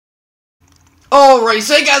Alright,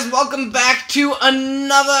 so hey guys, welcome back to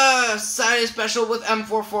another Saturday special with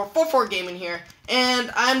M4444 Gaming here. And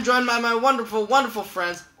I'm joined by my wonderful, wonderful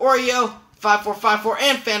friends, Oreo, 5454,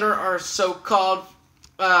 and Fander, our so-called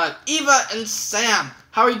Eva and Sam.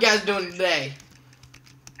 How are you guys doing today?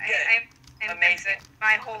 I'm amazing.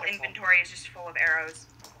 My whole inventory is just full of arrows.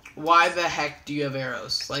 Why the heck do you have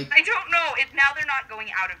arrows? Like, I don't know. Now they're not going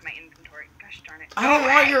out of my inventory. Gosh darn it. I don't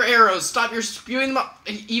want your arrows. Stop your spewing them up.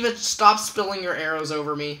 Eva, stop spilling your arrows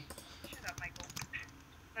over me. Shut up, Michael.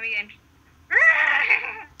 Let me in.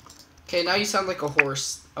 Okay, now you sound like a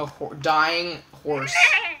horse. Dying horse.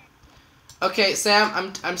 Okay,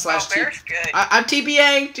 Sam, I'm slash T. Bear's good. I'm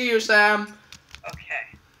TPing to you, Sam.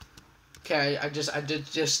 Okay. Okay, I just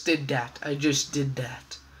did that. I just did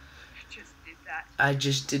that. I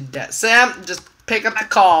just did that. Sam, just pick up the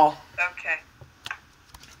call. Okay.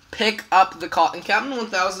 Pick up the call. And Captain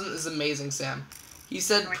 1000 is amazing, Sam. He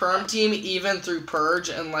said perm team even through purge,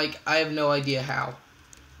 and like I have no idea how.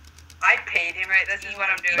 I paid him. Right, this is what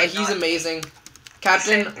I'm doing. Like he's amazing.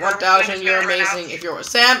 Captain 1000, you're amazing. If you're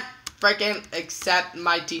Sam, freaking accept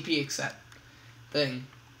my TP accept thing.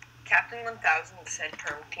 Captain 1000 said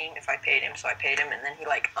perm team if I paid him, so I paid him, and then he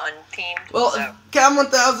like unteamed. Well, so. if Captain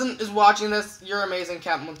 1000 is watching this, you're amazing,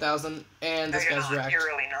 Captain 1000, and this guy's wrecked. You're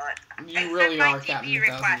really not. You really are, Captain 1000. You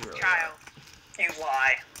really are. You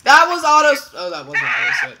lie. That was auto. Oh, that wasn't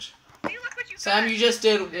auto switch. See, look what you Sam, you just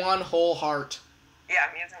did one whole heart. Yeah,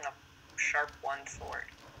 I'm using the sharp one sword.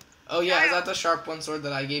 Oh yeah, is that the sharp one sword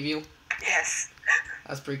that I gave you? Yes.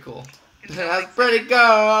 That's pretty cool. That's pretty cool.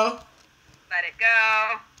 Let it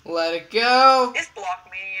go. Let it go. It's block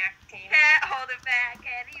maniac team. Hold it back.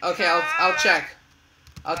 Okay, I'll check.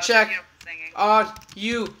 I'll That was check. beautiful singing. On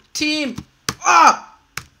you, team. Ah!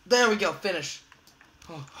 There we go. Finish.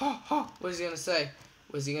 What is he gonna say?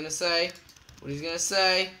 What is he gonna say? What is he gonna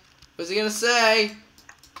say? What is he gonna say?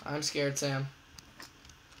 I'm scared, Sam.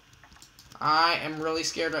 I am really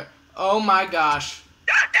scared. Oh my gosh.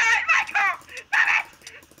 Don't do it, Michael!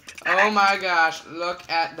 Stop it! Oh my gosh. Look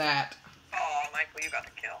at that. Oh, Michael, you got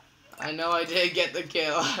the kill. I know I did get the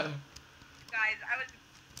kill. Guys,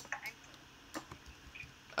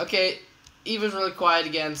 Okay, Eva's really quiet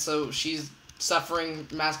again, so she's suffering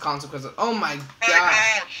mass consequences. Oh my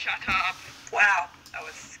gosh. Shut up. Wow, that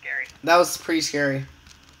was scary. That was pretty scary.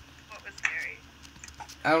 What was scary?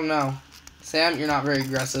 I don't know. Sam, you're not very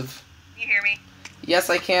aggressive. Can you hear me? Yes,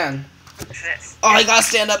 I can. What's this? Oh, I gotta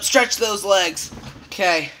stand up. Stretch those legs.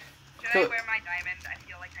 Okay. Should I wear my diamond? I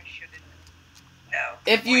feel like I shouldn't. No.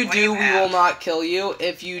 If you do, we will not kill you.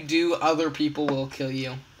 If you do, other people will kill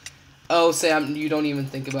you. Oh, Sam, you don't even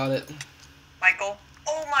think about it. Michael?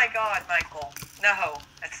 Oh my god, Michael. No,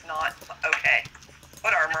 that's not okay.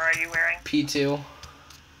 What armor are you wearing? P2.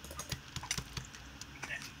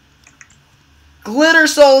 Glitter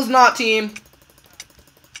Soul is not team.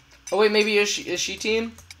 Oh wait, maybe is she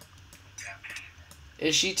team?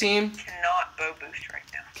 Is she team? Cannot bow boost right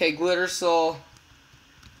now. Okay, Glitter Soul.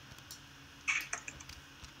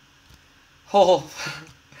 Oh,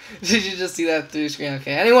 did you just see that through the screen?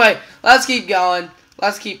 Okay, anyway, let's keep going.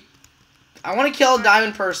 I want to kill a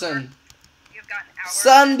diamond person. You've got an hour.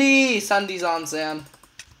 Sundy's on, Sam.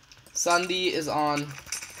 Sundy is on. I don't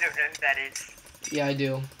know who that is. Yeah, I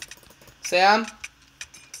do. Sam?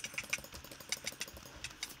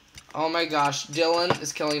 Oh my gosh, Dylan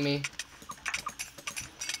is killing me.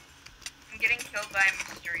 I'm getting killed by a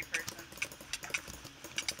mystery person.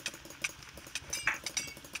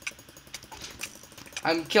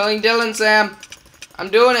 I'm killing Dylan, Sam. I'm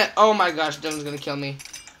doing it. Oh my gosh, Dylan's gonna kill me.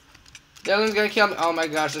 Dylan's gonna kill me. Oh my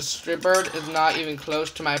gosh, this bird is not even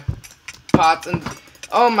close to my pots. And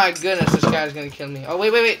oh my goodness, this guy's gonna kill me. Oh,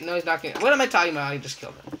 wait. No, he's not gonna. What am I talking about? I just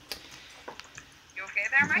killed him. You okay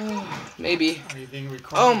there, Michael? Maybe. Are you being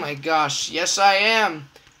recorded? Oh my gosh. Yes, I am.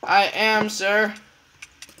 I am, sir.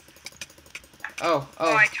 Oh.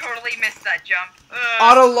 Oh, I totally missed that jump.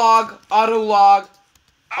 Auto log.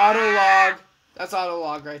 That's auto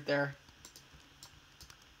log right there.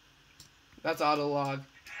 That's auto log.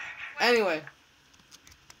 Anyway,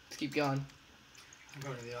 let's keep going. I'm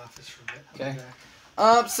going to the office for a bit.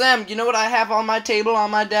 Okay. Sam, you know what I have on my table on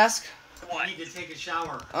my desk? What? I need to take a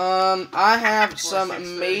shower. I have some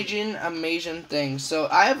amazing things. So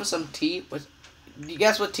I have some tea. You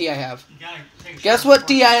guess what tea I have? You gotta take a Guess shower what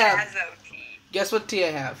tea I before- have? Azo tea. Guess what tea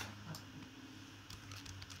I have?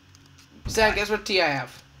 Sam, guess what tea I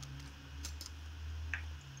have?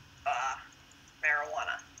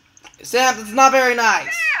 Marijuana. Sam, that's not very nice.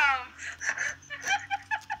 Damn!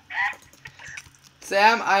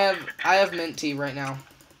 Sam, I have mint tea right now.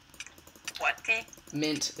 What tea?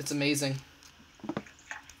 Mint. It's amazing.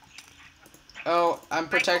 Oh, I'm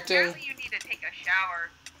Michael, protecting. apparently you need to take a shower.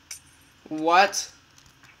 What?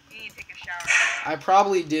 You need to take a shower. I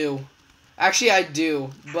probably do. Actually, I do,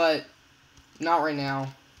 but not right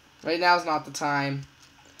now. Right now is not the time.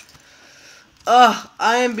 Ugh,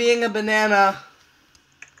 I am being a banana.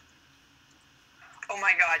 Oh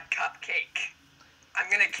my god, Cupcake. I'm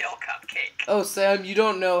gonna kill Cupcake. Oh, Sam, you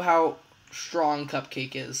don't know how strong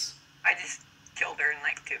Cupcake is. I just killed her in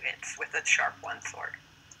like 2 hits with a sharp one sword.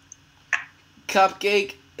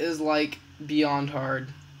 Cupcake is like beyond hard.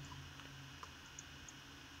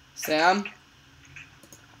 Sam,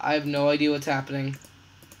 I have no idea what's happening.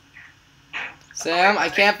 Sam, I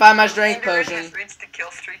can't find my strength Sandarin potion. has reached a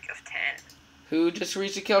kill streak of 10. Who just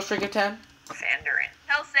reached a kill streak of 10? Sandarin.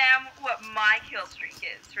 Tell Sam what my kill streak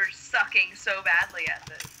is for sucking so badly at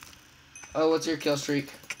this. Oh, what's your kill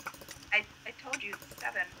streak? I told you,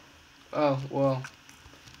 7. Oh, well.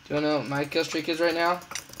 Do you want to know what my kill streak is right now?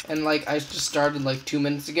 And, like, I just started, like, 2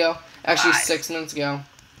 minutes ago. Actually, 5. 6 minutes ago.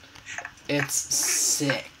 It's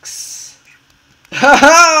 6.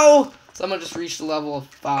 Oh! Someone just reached a level of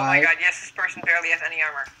 5. Oh my god, yes, this person barely has any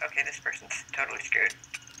armor. Okay, this person's totally screwed.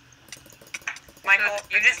 Michael,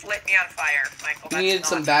 you just lit me on fire, Michael. You That's needed not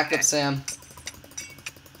some backup, okay. Sam.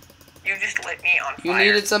 You just lit me on fire. You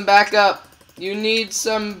needed some backup. You need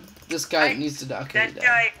some... This guy I- needs to die. Okay, That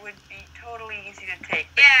guy would be totally easy to take.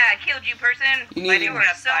 Yeah, I killed you, person. You Why needed... do You were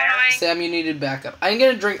so Fire. annoying. Sam, you needed backup. I'm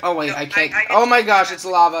gonna drink... Oh, wait, No, I can't... I Oh my get- gosh, it's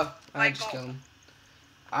lava. I Michael. just killed him.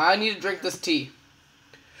 I need to drink this tea.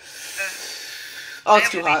 Uh, Oh, I it's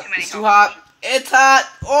have too way hot. too many It's too health hot. It's hot.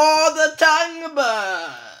 Oh, the tongue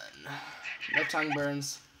burn. My tongue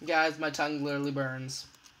burns. Guys, my tongue literally burns.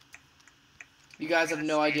 You guys have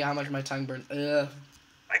no idea how much my tongue burns. Ugh.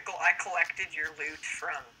 Michael, I collected your loot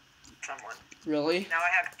from someone. Really? Now I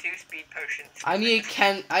have 2 speed potions.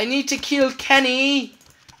 I need to kill Kenny.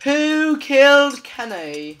 Who killed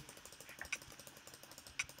Kenny?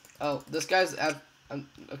 Oh, this guy's at...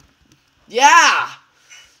 yeah!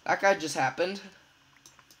 That guy just happened.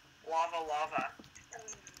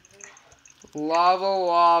 Lava.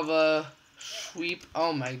 Lava. Sweep.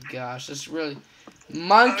 Oh my gosh, this really...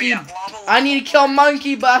 Monkey... Oh, yeah, lava. I need to kill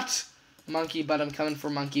Monkey Butt. Monkey Butt, I'm coming for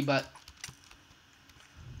Monkey Butt.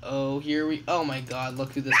 Oh, here we... Oh my god,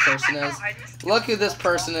 look who this person is. Look who this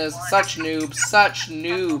person is. Such noob. Such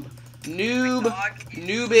noob. Noob.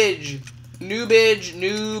 Noobage. Noobage.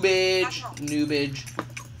 Noobage.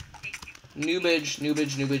 Noobage.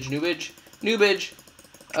 Noobage. Noobage.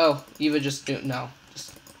 Oh, Eva just... No.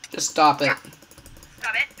 Just stop it.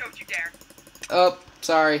 Stop it. Don't you dare. Oh,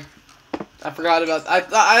 sorry. I forgot about...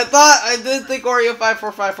 I did think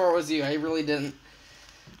Oreo5454 was you. I really didn't.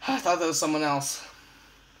 I thought that was someone else.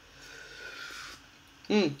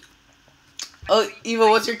 Oh, Eva,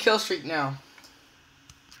 what's your kill streak now?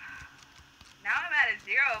 Now I'm at a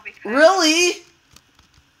 0 because... Really?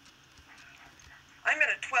 I'm at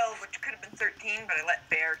a 12, which could have been 13, but I let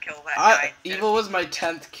Bear kill that guy. Eva was my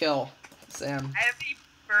 10th kill, Sam. I have the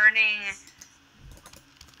burning...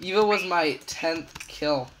 Eva was my 10th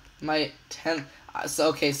kill. My 10th... So,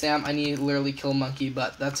 okay, Sam, I need to literally kill Monkey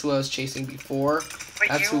Butt. That's who I was chasing before. But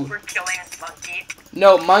That's you who... were killing Monkey.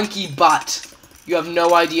 No, Monkey Butt. You have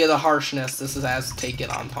no idea the harshness this has taken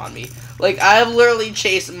upon me. Like, I have literally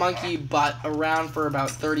chased Monkey Butt around for about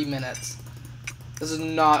 30 minutes. This is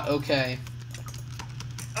not okay.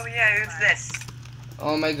 Oh yeah, who's this?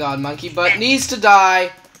 Oh my god, Monkey Butt needs to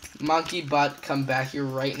die. Monkey Butt, come back here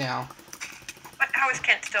right now. What? How is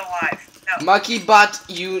Kent still alive? No. Monkey Butt,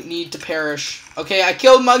 you need to perish. Okay, I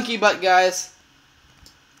killed Monkey Butt, guys.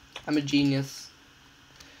 I'm a genius.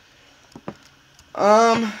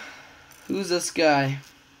 Who's this guy?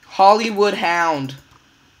 Hollywood Hound.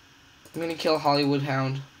 I'm gonna kill Hollywood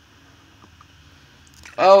Hound.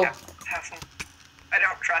 Oh. I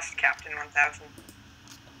don't trust Captain 1000.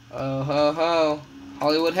 Oh ho ho.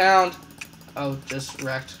 Hollywood Hound. Oh, just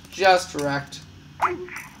wrecked. Just wrecked.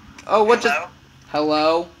 Oh, what just...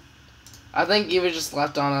 Hello? I think Eva just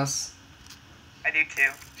left on us. I do too.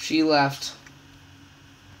 She left.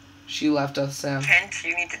 She left us, Sam. Kent,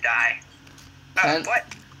 you need to die. Kent? What?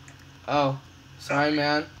 Oh, sorry,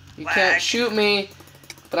 man. You Lag. can't shoot me,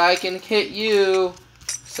 but I can hit you.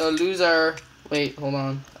 So, loser. Wait, hold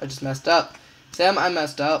on. I just messed up. Sam, I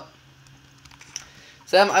messed up.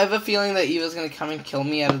 Sam, I have a feeling that Eva's gonna come and kill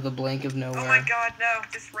me out of the blink of nowhere. Oh my god, no.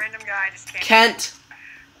 This random guy just came. Kent!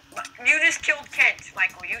 You just killed Kent,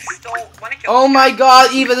 Michael. You wanna kill Oh my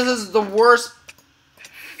god, Eva, this is the worst.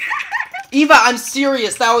 Eva, I'm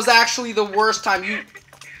serious. That was actually the worst time.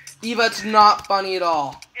 Eva, it's not funny at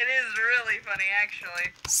all. It is really funny,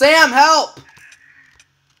 actually. Sam, help!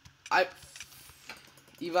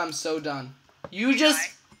 Eva, I'm so done. You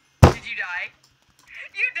just... Did you die?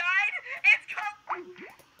 You died? It's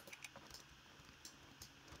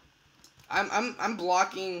come. I'm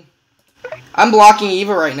blocking... I'm blocking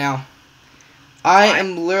Eva right now. I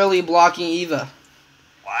am literally blocking Eva.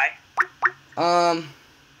 Why?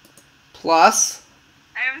 Plus...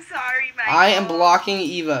 I'm sorry, Michael. I am blocking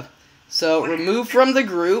Eva. So, remove from the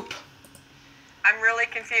group. I'm really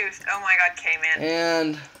confused. Oh my god, K-Man.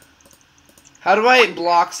 And... How do I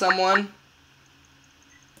block someone?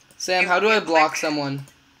 Sam, how do I block someone?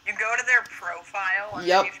 You go to their profile, and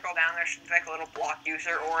then you scroll down, there should be like a little block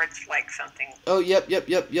user, or it's like something... Oh, yep. On the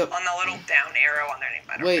little down arrow on their name,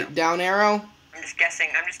 I don't know. Wait, down arrow? I'm just guessing.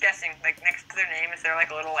 Like, next to their name, is there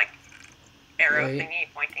like a little, like, arrow thingy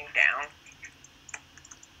pointing down?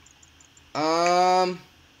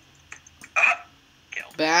 Kill.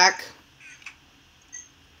 Back.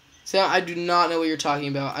 Sam, I do not know what you're talking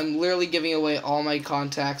about. I'm literally giving away all my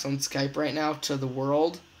contacts on Skype right now to the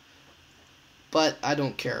world. But I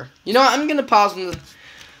don't care. You know what? I'm gonna pause from the...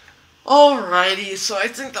 Alrighty, so I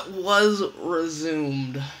think that was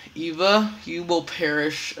resumed. Eva, you will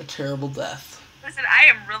perish a terrible death. Listen, I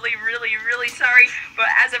am really, really, really sorry, but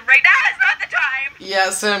as of right now, it's not the time. Yeah,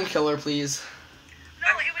 Sam, kill her, please. No,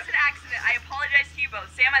 it was an accident. I apologize to you both.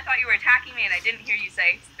 Sam, I thought you were attacking me, and I didn't hear you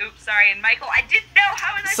say, oops, sorry. And Michael, I didn't know.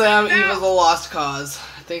 How was I Sam, supposed to know? Eva's a lost cause.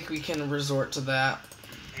 I think we can resort to that.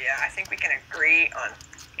 Yeah, I think we can agree on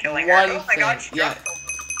killing One her. Oh my god, thing, she dropped gold.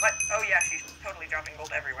 What? Oh yeah, she's totally dropping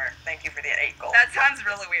gold everywhere. Thank you for the 8 gold. That sounds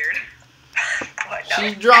really weird. What? No.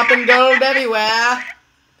 She's dropping gold everywhere.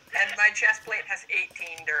 And my chest plate has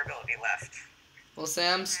 18 durability left. Well,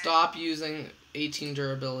 Sam, stop using 18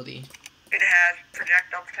 durability. It has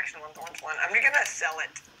projectile protection 1 thorns 1. I'm gonna sell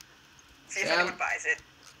it. See if anyone buys it.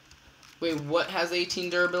 Wait, what has 18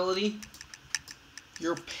 durability?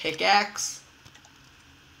 Your pickaxe?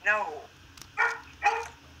 No.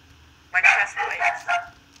 My chest plate.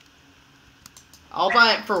 I'll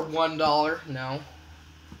buy it for $1. No.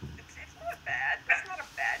 It's not bad. That's not a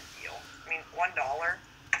bad deal. I mean, $1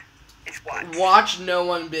 is what? Watch no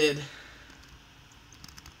one bid.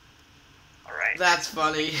 Alright. That's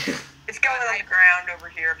funny. It's going on the ground over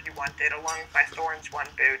here if you want it, along with my Thorns 1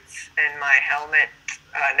 boots and my helmet.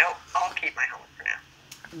 Nope, I'll keep my helmet for now.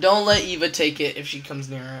 Don't let Eva take it if she comes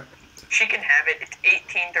near it. She can have it. It's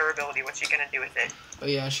 18 durability. What's she gonna do with it? Oh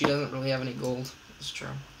yeah, she doesn't really have any gold. That's true.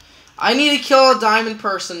 I need to kill a diamond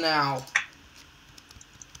person now.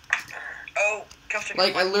 Oh, Killstreak.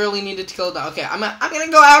 Like, I literally needed to kill a diamond. Okay, I'm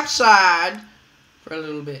gonna go outside for a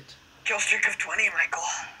little bit. Killstreak of 20, Michael.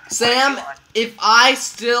 Sam, if I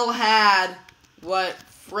still had what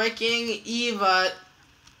fricking Eva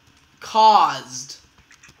caused.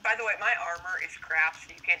 By the way, my armor is crap, so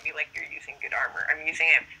you can't be like you're using good armor. I'm using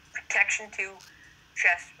a protection 2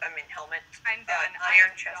 helmet. I'm done. Iron I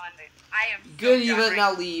am chest. done. I am so Good, done Eva. right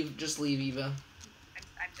Now leave. Just leave, Eva.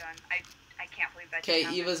 I'm done. I can't believe that. Okay, just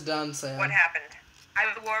happened. Eva's done, Sam. What happened? I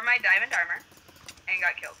wore my diamond armor and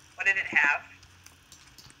got killed. What did it have?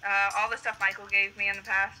 All the stuff Michael gave me in the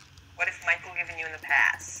past. What has Michael given you in the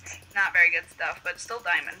past? Not very good stuff, but still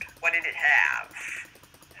diamond. What did it have?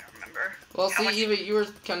 I don't remember. Well, How see, much- Eva, you were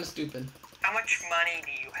kind of stupid. How much money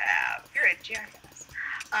do you have? You're a jackass.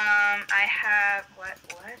 I have what?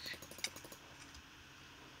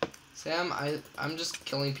 Sam, I'm just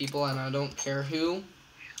killing people, and I don't care who.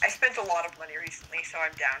 I spent a lot of money recently, so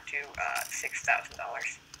I'm down to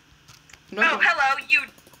 $6,000. Oh, hello, you.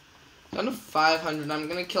 Down to 500. I'm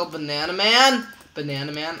gonna kill Banana Man.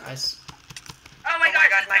 Banana Man, Oh my Oh my gosh,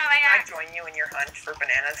 god, it's Mike, not my can I axe. join you in your hunt for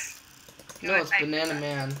bananas? No, it's I'm Banana done.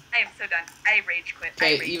 Man. I am so done. I rage quit.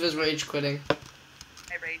 Okay, I rage. Eva's rage quitting.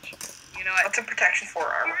 I rage. You know what? What's a protection 4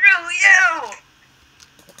 armor? Screw you!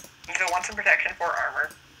 Eva wants some protection 4 armor.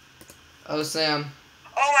 Oh, Sam,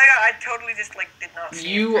 Oh my god, I totally just did not see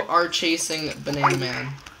you it. are chasing Banana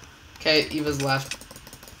Man. Okay, Eva's left.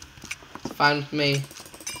 It's fine with me.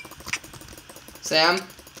 Sam?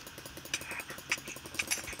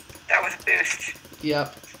 That was a boost.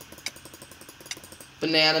 Yep.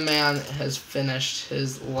 Banana Man has finished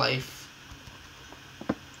his life.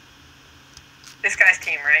 This guy's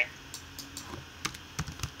team, right?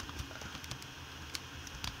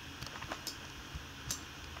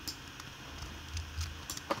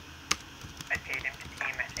 I paid him to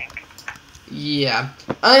team, I think. Yeah.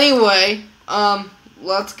 Anyway,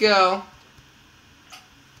 let's go.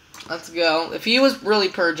 Let's go. If he was really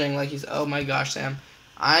purging, like he's... Oh my gosh, Sam.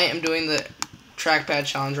 I am doing the trackpad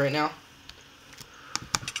challenge right now.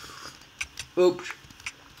 Oops.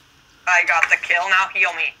 I got the kill, now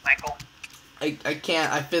heal me, Michael. I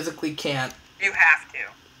can't. I physically can't. You have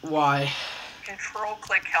to. Why?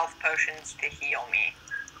 Control-click health potions to heal me.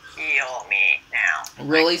 Heal me now.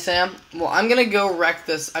 Really, Sam? Well, I'm gonna go wreck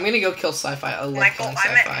this. I'm gonna go kill Sci-Fi. I love Michael, killing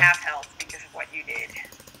I'm at Sci-Fi. half health because of what you did.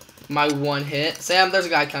 My one hit. Sam, there's a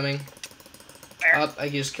guy coming. Where? Up, I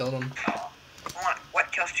just killed him. Oh.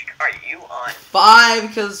 What kill streak are you on? 5,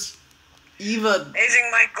 because Eva.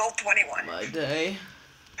 Amazing Michael, 21. My day.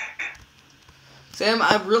 Sam,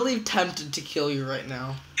 I'm really tempted to kill you right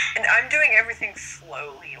now. And I'm doing everything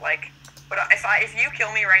slowly. Like, but if you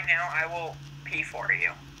kill me right now, I will P4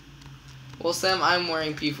 you. Well, Sam, I'm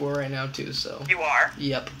wearing P4 right now too, so. You are?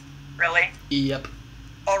 Yep. Really? Yep.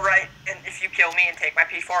 Alright, and if you kill me and take my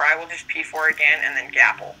P4, I will just P4 again and then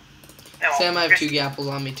Gapple. No, Sam, I have 2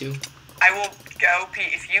 gapples on me too. I will go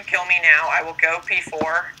if you kill me now, I will go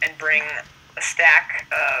P4 and bring a stack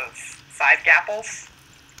of 5 Gapples.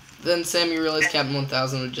 Then, Sam, you realize Captain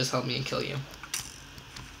 1000 would just help me and kill you.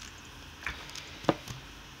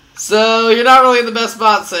 So, you're not really in the best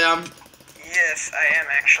spot, Sam. Yes, I am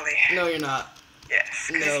actually. No, you're not. Yes,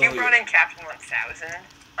 because No, if you brought in Captain 1000,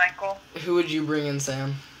 Michael, Who would you bring in,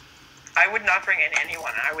 Sam? I would not bring in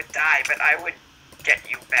anyone. I would die, but I would get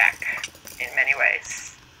you back in many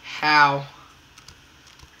ways. How?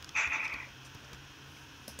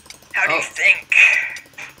 How do you think?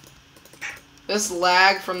 This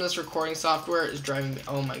lag from this recording software is driving me.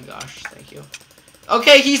 Oh my gosh, thank you.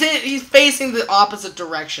 Okay, he's facing the opposite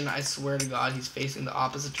direction. I swear to God, he's facing the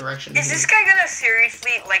opposite direction. Is this guy gonna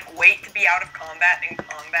seriously, like, wait to be out of combat in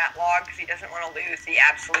combat log because he doesn't want to lose the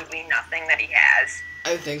absolutely nothing that he has?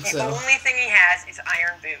 I think so. The only thing he has is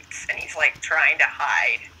iron boots, and he's, like, trying to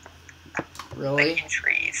hide. Really? Like, in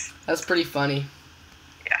trees. That's pretty funny.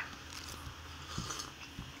 Yeah.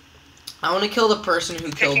 I want to kill the person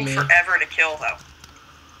who killed Taking me. forever to kill, though.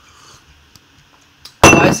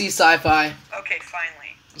 Oh, I see Sci-Fi. Okay,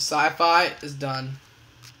 finally. Sci-Fi is done.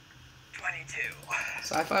 22.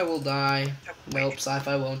 Sci-Fi will die. Wait. Nope,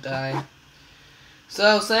 Sci-Fi won't die.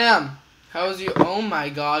 So, Sam, how was you? Oh my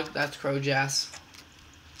God, that's Crowjass.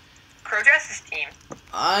 Crowjass's team.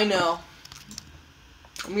 I know.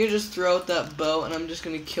 I'm gonna just throw out that bow and I'm just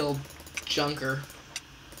gonna kill Junker.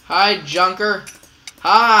 Hi, Junker.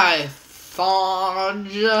 Hi,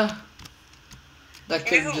 Fudge. That You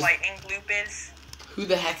could know who just. Lightning Bloop is? Who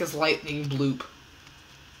the heck is Lightning Bloop?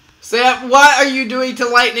 Sam, what are you doing to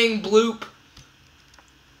Lightning Bloop?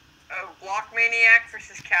 Oh, Block Maniac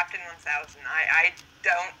versus Captain 1000. I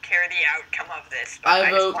don't care the outcome of this, but I I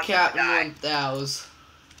just vote want him to die. Captain 1000.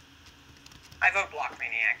 I vote Block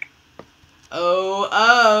Maniac.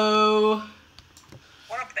 Oh.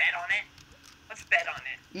 Wanna bet on it? Let's bet on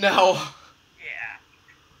it. No. Yeah.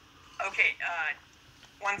 Okay,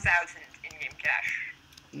 1000 in-game cash.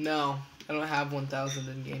 No, I don't have 1000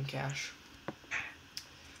 in-game cash.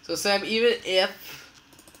 So, Sam, even if...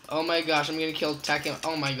 Oh my gosh, I'm gonna kill Tekken.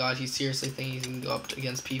 Oh my god, he seriously thinks he can go up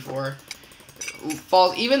against P4.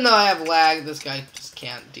 Falls. Even though I have lag, this guy just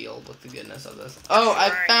can't deal with the goodness of this. Oh, I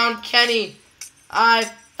found Kenny. I'm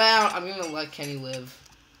gonna let Kenny live.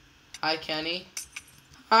 Hi, Kenny.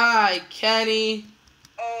 Hi, Kenny.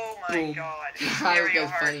 Oh my Boom. god. That Stereo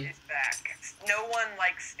was Heart funny. is back. No one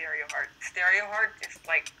likes Stereo Heart. Stereo Heart just,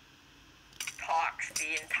 like, talks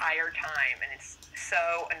the entire time, and it's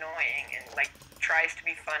so annoying, and, like, tries to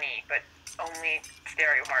be funny, but only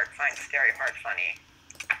Stereo Heart finds Stereo Heart funny.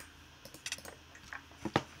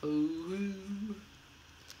 Ooh.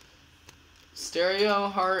 Stereo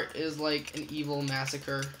Heart is like an evil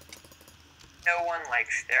massacre. No one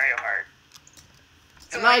likes Stereo Heart.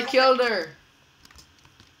 So And I Michael, killed her!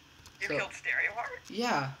 You So- killed Stereo Heart?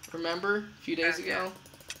 Yeah, remember? A few days Okay. ago?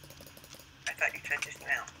 I thought you said just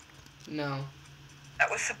now. No. That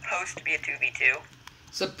was supposed to be a 2v2,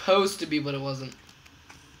 Supposed to be, but it wasn't.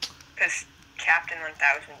 because Captain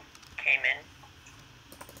 1000 came in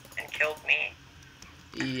and killed me.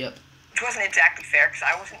 Yep. Which wasn't exactly fair, because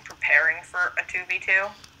I wasn't preparing for a 2v2.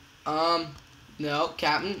 No,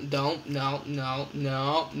 Captain, don't, no.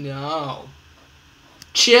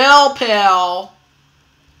 Chill, pal!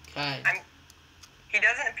 Okay. He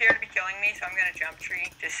doesn't appear to be killing me, so I'm gonna jump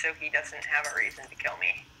tree, just so he doesn't have a reason to kill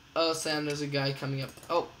me. Oh, Sam, there's a guy coming up.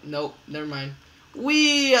 Oh, nope, never mind.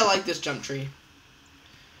 Wee, I like this jump tree.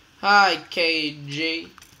 Hi, KG.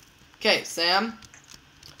 Okay, Sam,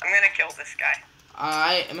 I'm gonna kill this guy.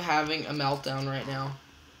 I am having a meltdown right now.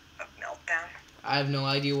 A meltdown. I have no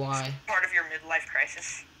idea why. Part of your midlife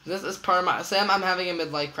crisis. This is part of my... Sam, I'm having a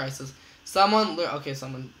midlife crisis. Someone... Okay, so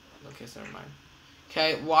never mind.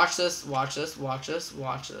 Okay, watch this.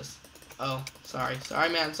 Oh, sorry. Sorry,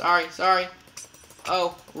 man. Sorry.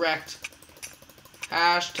 Oh, wrecked.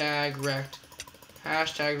 Hashtag wrecked.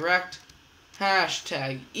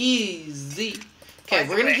 Hashtag easy. Okay, By the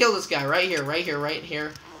we're gonna way- kill this guy right here, right here, right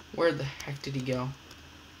here. Where the heck did he go?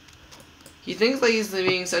 He thinks like he's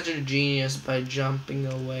being such a genius by jumping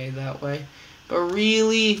away that way. But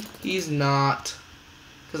really, he's not.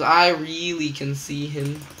 Because I really can see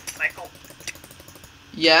him. Michael,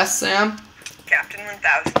 Yes, Sam? Captain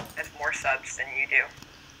 1000 has more subs than you do.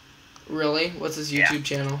 Really? What's his Yeah. YouTube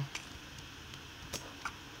channel?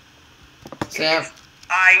 Sam?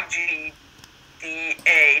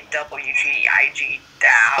 IGDAWGIG.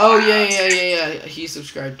 Oh, yeah. He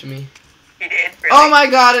subscribed to me. He did? Really? Oh my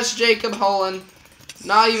god, it's Jacob Holland.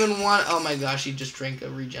 Not even one. Oh my gosh, he just drank a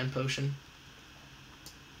regen potion.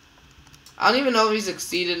 I don't even know if he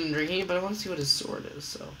succeeded in drinking it, but I want to see what his sword is,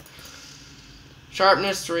 so.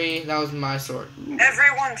 Sharpness 3, that was my sword. Ooh.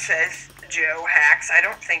 Everyone says Joe hacks. I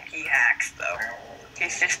don't think he hacks, though.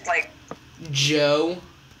 He's just like, Joe?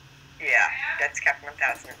 yeah, that's Captain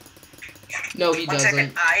 1000. No, he One doesn't.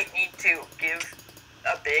 second, I need to give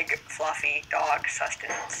a big fluffy dog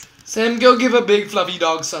sustenance. Sam, go give a big fluffy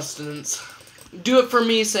dog sustenance. Do it for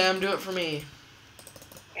me, Sam, do it for me.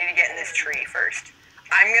 Need to get in this tree first.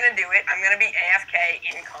 I'm gonna do it. I'm gonna be AFK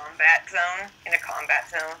in a combat zone.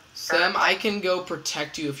 Sam, I can go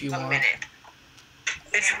protect you if you a want. minute.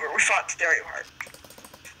 It's where we fought Stereo Heart.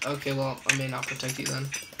 Okay, well, I may not protect you then.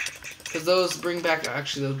 Because those bring back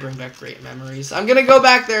great memories. I'm gonna go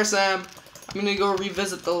back there, Sam. I'm gonna go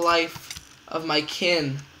revisit the life of my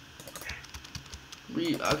kin.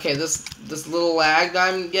 Okay, this little lag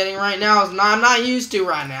that I'm getting right now is I'm not used to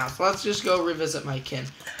right now. So let's just go revisit my kin.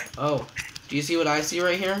 Oh, do you see what I see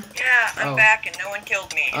right here? Yeah, I'm Oh. back and no one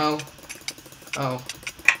killed me. Oh.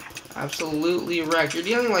 Absolutely wrecked. You're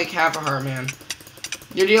dealing like half a heart, man.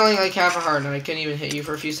 You're dealing like half a heart, and I couldn't even hit you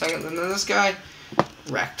for a few seconds. And then this guy,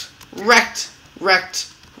 wrecked.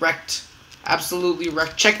 Absolutely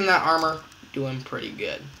wrecked. Checking that armor, doing pretty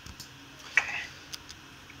good.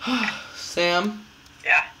 Sam?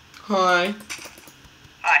 Yeah. Hi.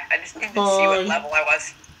 Hi, I just needed to see Hi. what level I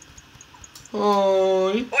was.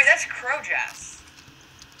 Hi. Wait, that's Crojass.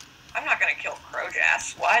 I'm not gonna kill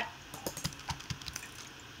Crojass. What?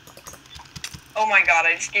 Oh my god,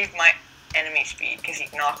 I just gave my enemy speed because he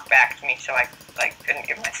knocked back me, so I couldn't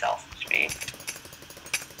give myself speed.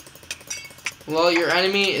 Well, your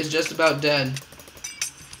enemy is just about dead.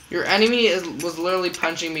 Your enemy was literally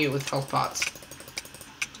punching me with health pots.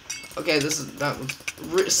 Okay, that was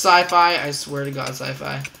sci-fi. I swear to God,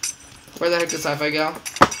 sci-fi. Where the heck did sci-fi go?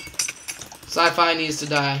 Sci-fi needs to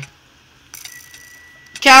die.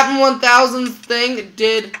 Captain 1000's thing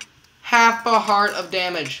did half a heart of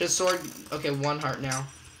damage. His sword, okay, 1 heart now.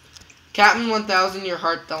 Captain 1000, your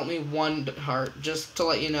heart dealt me 1 heart, just to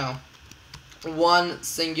let you know. 1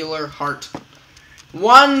 singular heart.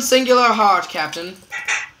 1 singular heart, Captain.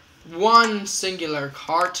 1 singular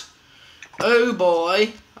heart. Oh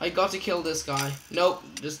boy, I got to kill this guy. Nope,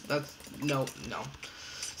 no.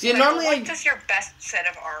 See, Like, normally what does your best set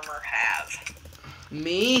of armor have?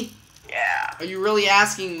 Me? Yeah. Are you really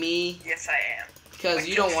asking me? Yes, I am. Because Like,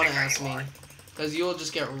 you don't just want to figure ask you me. are. Because you will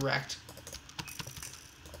just get wrecked.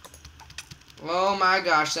 Oh my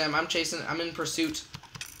gosh, Sam, I'm in pursuit.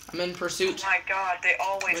 Oh my god, they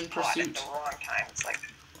always I'm in pot at pursuit. the wrong time. It's like,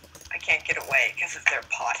 I can't get away because of their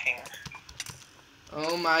potting.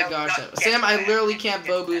 Oh my No, gosh, not Sam, yet. I literally can't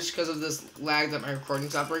bow boost because of this lag that my recording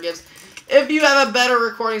software gives. If you have a better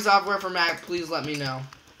recording software for Mac, please let me know.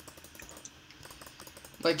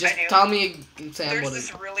 Like, just I do. tell me, Sam, There's what this is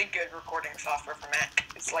it? really good recording software for Mac.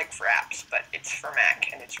 It's like for apps, but it's for Mac,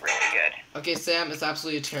 and it's really good. Okay, Sam, it's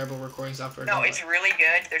absolutely a terrible recording software. No, Don't it's really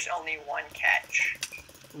good. There's only one catch.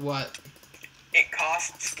 What? It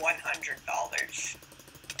costs $100.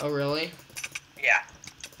 Oh, really? Yeah.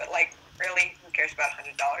 But, like, really, who cares about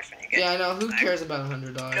 $100 when you get... Yeah, I know. Who lag? cares about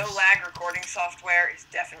 $100? No lag recording software is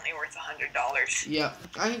definitely worth $100. Yeah,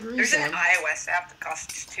 I agree, There's Sam. an iOS app that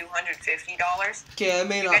costs $250. Okay, I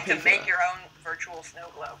may You not get pay to for make that. your own virtual snow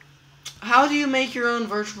globe. How do you make your own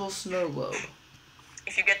virtual snow globe?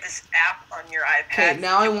 If you get this app on your iPad, Okay,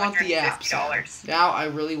 now I want the app. Sam. $250. Now I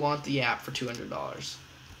really want the app for $200.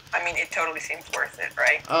 I mean, it totally seems worth it,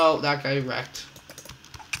 right? Oh, that guy wrecked.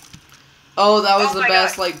 Oh, that was Oh the my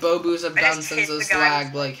best God. like bow boost I've I done just since hit the this guy lag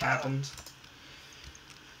with like my bow. happened.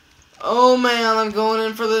 Oh man, I'm going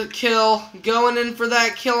in for the kill. Going in for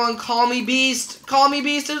that kill on Call Me Beast. Call Me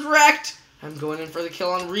Beast is wrecked. I'm going in for the kill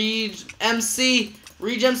on Reg MC.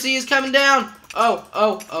 Reg MC is coming down.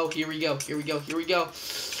 Oh, here we go.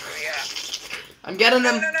 Yeah. I'm getting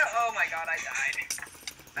No, them. no, no. Oh my god, I died.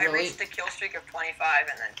 I Really? reached a kill streak of 25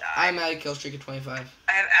 and then died. I'm at a kill streak of 25.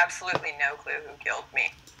 I have absolutely no clue who killed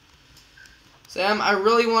me. Sam, I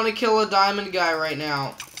really want to kill a diamond guy right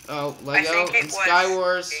now. Oh, Lego and Sky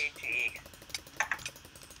Wars.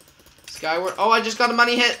 Sky Wars. Oh, I just got a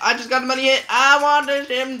money hit. I wanted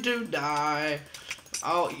him to die.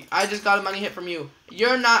 Oh, I just got a money hit from you.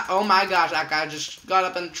 You're not. Oh my gosh, that guy just got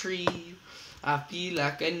up in a tree. I feel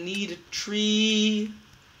like I need a tree.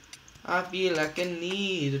 I feel like I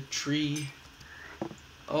need a tree.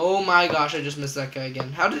 Oh my gosh, I just missed that guy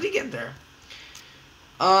again. How did he get there?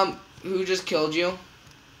 Who just killed you?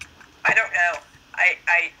 I don't know.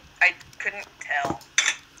 I couldn't tell.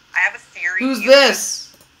 I have a theory. Who's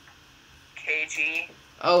this? KG.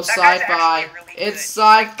 Oh, That guy's sci-fi. actually really It's good.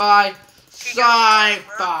 sci-fi. He goes armor,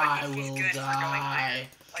 Sci-fi but he's will good for going iron. die.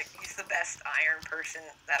 Like, he's the best iron person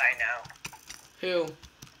that I know. Who?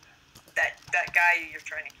 That guy you're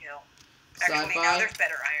trying to kill. Actually, no, Sci-fi? there's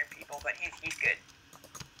better iron people, but he's good.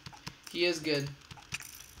 He is good.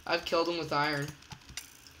 I've killed him with iron.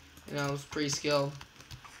 You know, I was pretty skilled.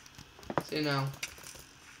 So, you know.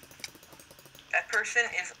 That person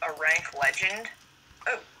is a rank legend.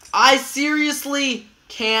 Oh. I seriously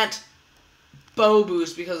can't bow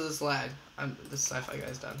boost because of this lag. This sci-fi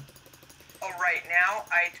guy's done. Oh, right now,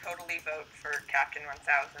 I totally vote for Captain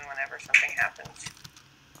 1000 whenever something happens.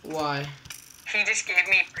 Why? He just gave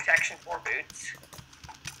me protection 4 boots.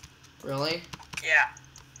 Really? Yeah.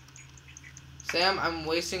 Sam, I'm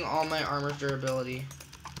wasting all my armor's durability.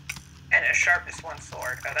 And a sharpest 1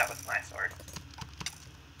 sword. Oh, that was my sword.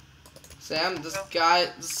 Sam, this guy,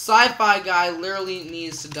 the sci-fi guy literally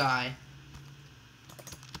needs to die.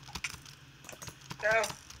 No.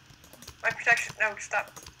 My protection. No,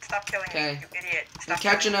 stop. Stop killing me, Okay. you idiot. I'm Stop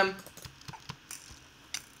catching killing him.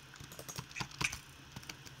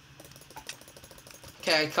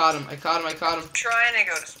 Okay, I caught him. I'm trying to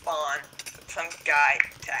go to spawn, but some guy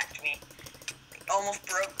attacked me. He almost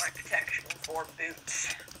broke my protection 4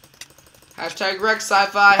 boots. Hashtag wrecked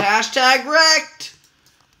sci-fi. Hashtag wrecked.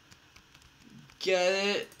 Get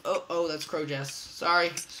it? Oh, that's Crow Jess. Sorry,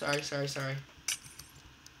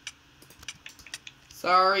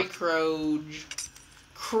 Croj.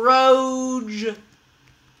 Croj.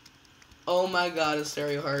 Oh my God, a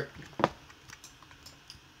stereo heart.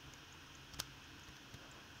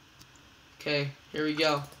 Okay, here we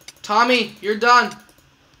go. Tommy, you're done.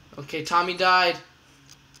 Okay, Tommy died.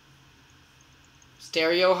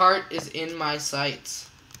 Stereo heart is in my sights.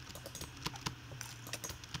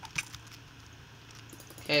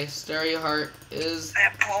 Okay, stereo heart is.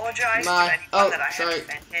 I apologize My- to anyone oh, that I sorry. have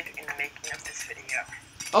offended in the making of this video.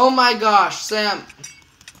 Oh my gosh, Sam.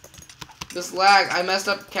 This lag. I messed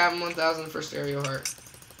up Captain 1000 for stereo heart.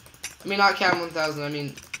 I mean, not Captain 1000. I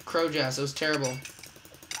mean, Crow Jess. It was terrible.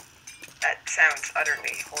 That sounds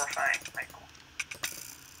utterly horrifying, Michael.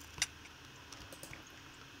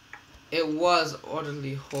 It was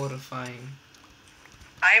utterly horrifying.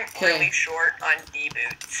 I'm Okay. really short on D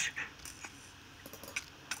boots.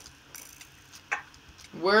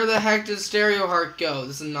 Where the heck did stereo heart go?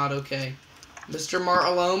 This is not okay. Mr.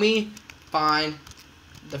 Martalomi, find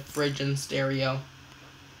the friggin' stereo.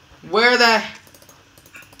 Where the...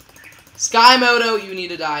 Skymoto, you need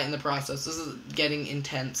to die in the process. This is getting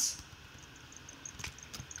intense.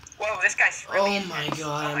 Whoa, this guy's really Oh my intense.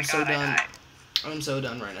 God, Oh my I'm so God, I done. died. I'm so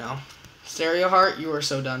done right now. Stereo heart, you are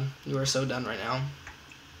so done. You are so done right now.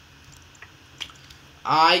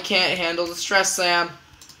 I can't handle the stress, Sam.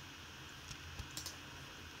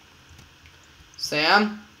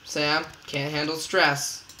 Sam, can't handle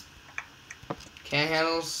stress. Can't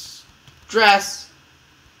handle stress.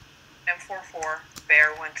 M44,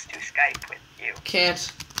 Bear wants to Skype with you.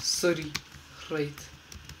 Can't. Sorry. Right.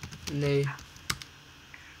 Nay.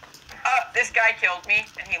 This guy killed me,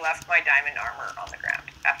 and he left my diamond armor on the ground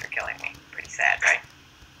after killing me. Pretty sad, right?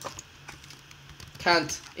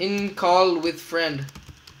 Can't. In call with friend.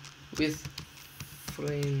 With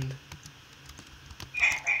friend.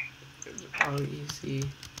 REC.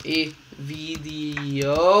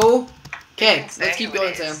 Video. Okay, let's keep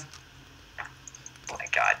going, Sam. Oh my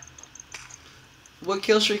God. What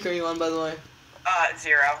kill streak are you on, by the way?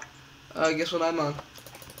 0. Guess what I'm on?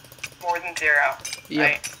 More than 0. Yep.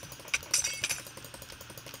 Right?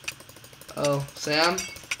 Oh, Sam?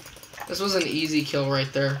 This was an easy kill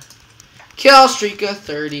right there. Kill streak of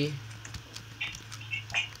 30.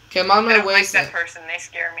 Okay, I'm on I my don't way. like that person. They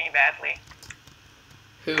scare me badly.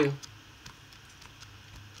 Who?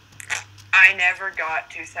 I never got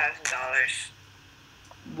 $2,000.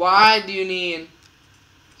 Why do you need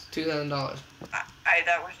 $2,000?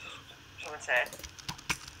 That was just someone said.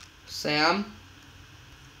 Sam?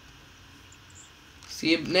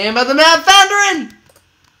 See name of the man, Fandarin!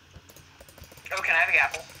 Oh, can I have a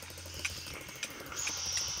apple?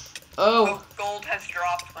 Oh, gold has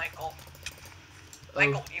dropped, Michael. oh,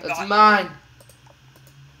 Michael, you that's got mine.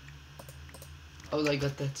 Oh, I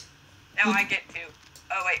got that. Now I get 2.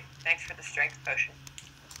 Oh wait, thanks for the strength potion.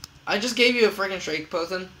 I just gave you a freaking strength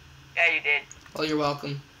potion. Yeah, you did. Oh, you're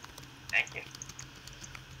welcome. Thank you.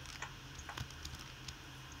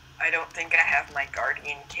 I don't think I have my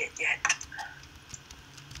guardian kit yet.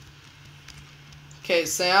 Okay,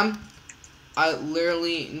 Sam. I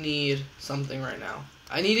literally need something right now.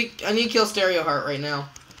 I need to kill Stereo Heart right now.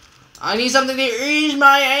 I need something to ease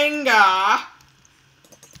my anger.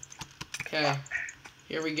 Okay,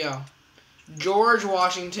 here we go. George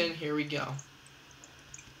Washington, here we go.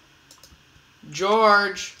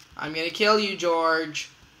 George, I'm gonna kill you, George.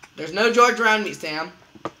 There's no George around me, Sam.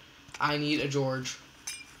 I need a George.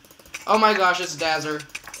 Oh my gosh, it's Dazzer.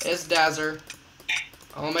 It's Dazzer.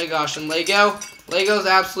 Oh my gosh, and Lego. Lego's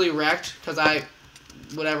absolutely wrecked because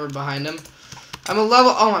whatever behind him. I'm a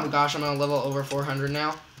level, oh my gosh, I'm on a level over 400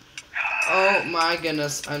 now. Oh my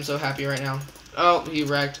goodness, I'm so happy right now. Oh, he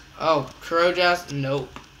wrecked. Oh, Kurojaz, nope.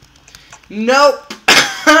 Nope!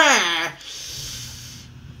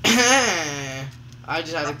 I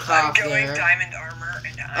just had a cough I'm going there. diamond armor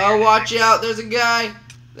and Oh, iron watch axe. out, there's a guy.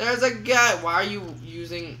 There's a guy. Why are you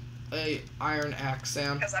using a iron axe,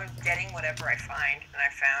 Sam? Because I'm getting whatever I find, and I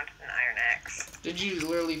found an iron axe. Did you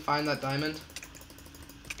literally find that diamond?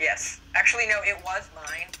 Yes. Actually, no, it was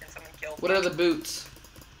mine, and someone killed What me. are the boots?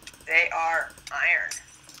 They are iron.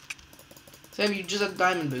 Sam, you just had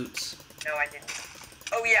diamond boots. No, I didn't.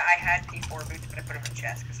 Oh yeah, I had P4 boots, but I put them in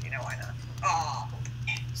chest, because you know why not. Oh.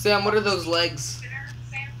 Sam, what are those legs?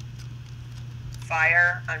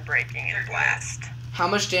 Fire, unbreaking, and blast. How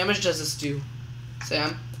much damage does this do?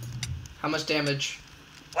 Sam? How much damage?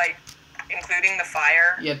 Like, including the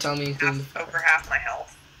fire, Yeah, tell me. Including the fire. over half my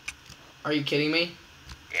health. Are you kidding me?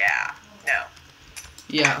 Yeah. No.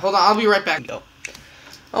 Yeah, hold on, I'll be right back. Go.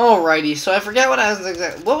 Alrighty, so I forget what I was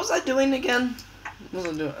exactly. What was I doing again? I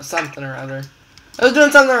wasn't doing something or other. I was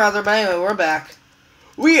doing something or other, but anyway, we're back.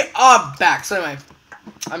 We are back. So anyway,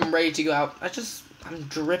 I'm ready to go out. I'm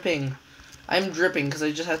dripping. I'm dripping because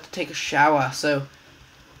I just have to take a shower. So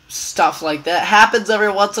stuff like that happens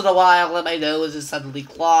every once in a while, and my nose is suddenly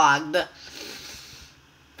clogged.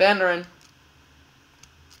 Vanderin.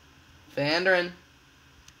 Vanderin.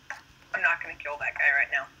 I'm not gonna kill that guy right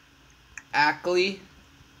now. Ackley.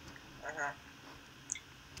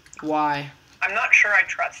 Why? I'm not sure I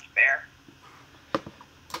trust Bear.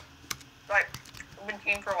 Like, I've been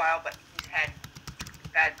team for a while, but he's had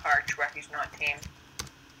bad parts where he's not team.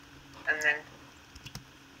 And then,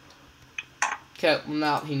 Okay, well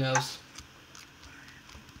now he knows.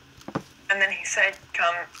 and then he said,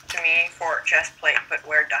 come to me for chest plate, but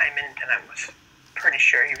wear diamond, and I was pretty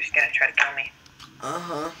sure he was gonna try to kill me.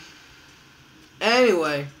 Uh-huh.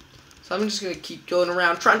 Anyway, so I'm just gonna keep going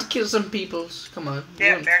around trying to kill some peoples. Come on.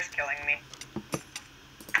 Yeah, Bear's killing me.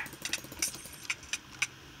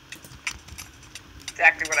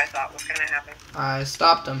 Exactly what I thought was gonna happen. I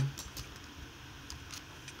stopped him.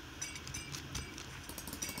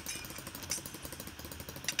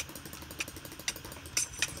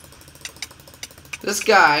 This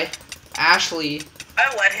guy, Ashley.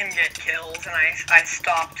 I let him get kills, and I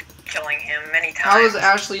stopped killing him many times. How is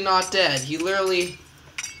Ashley not dead? He literally...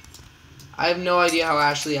 I have no idea how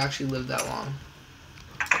Ashley actually lived that long.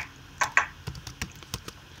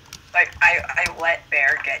 Like, I let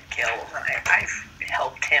Bear get kills, and I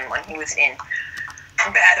helped him when he was in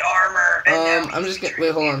bad armor. And now I'm just gonna...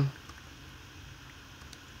 Wait, hold on.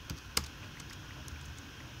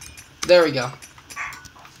 There we go.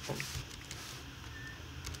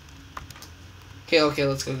 Okay,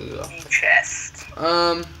 let's go. Chest. It's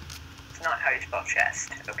not how you spell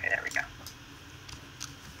chest. Okay, there we go.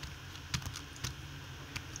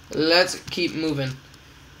 Let's keep moving.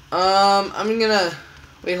 I'm gonna...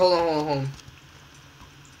 Wait, hold on.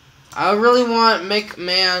 I really want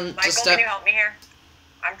McMahon to Michael, step... can you help me here?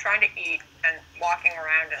 I'm trying to eat and walking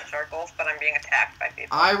around in circles, but I'm being attacked by people.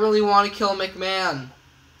 I really want to kill McMahon.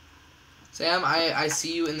 Sam, I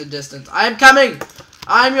see you in the distance. I am coming!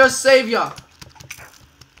 I'm your savior!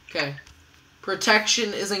 Okay.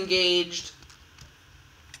 Protection is engaged.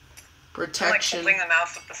 Protection. I'm like holding the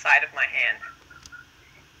mouse at the side of my hand.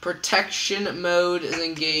 Protection mode is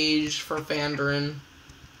engaged for Fanderin.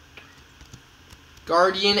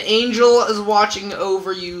 Guardian Angel is watching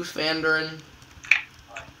over you, Fanderin.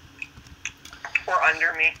 Or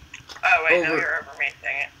under me. Oh, wait, no, Over. you're over me.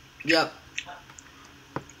 Dang it. Yep.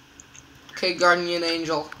 Okay, Guardian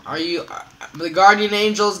Angel. Are you... the Guardian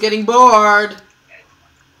Angel is getting bored.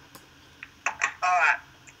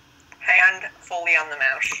 Hand fully on the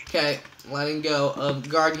mouse. Okay. letting go of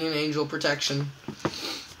guardian angel protection.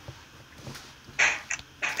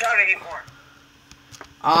 Gotta eat more.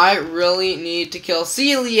 I really need to kill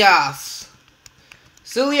Celias.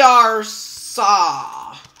 Celiarsa.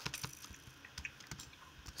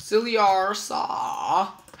 Celiarsa.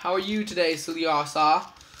 How are you today, Celiarsa?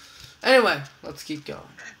 Anyway, let's keep going.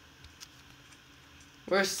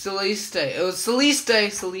 Where's Celeste? It was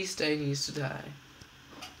Celeste. Celeste needs to die.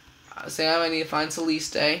 Sam, I need to find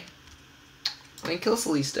Celeste. And kill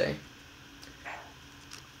Celeste.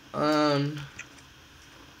 Found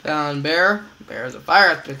Bear. Bear has a fire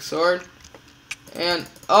at the big sword. And,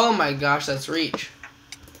 oh my gosh, that's Reach.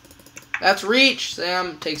 That's Reach,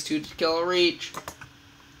 Sam. Takes 2 to kill a Reach.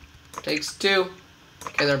 Takes 2.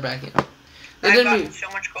 Okay, they're backing up. They didn't I've move. got so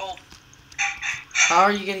much gold. How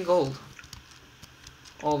are you getting gold?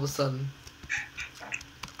 All of a sudden.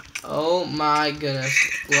 Oh my goodness.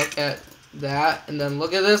 Look at that. And then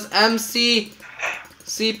look at this MCCP.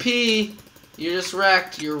 You're just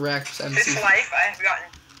wrecked. You're wrecked, MC. This life, I have gotten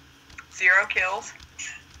 0 kills.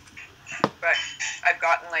 But I've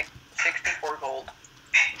gotten like 64 gold.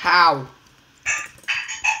 How?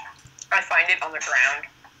 I find it on the ground.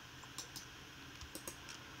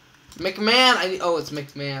 McMahon. Oh, it's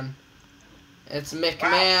McMahon. It's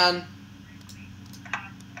McMahon. Wow.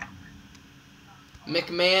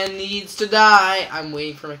 McMahon needs to die. I'm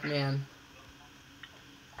waiting for McMahon.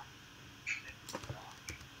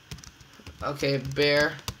 Okay,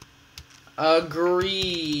 Bear.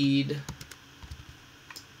 Agreed.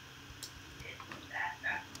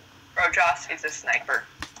 Bro, Joss is a sniper.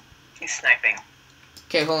 He's sniping.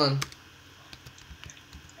 Okay, hold on.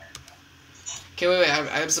 Okay, wait.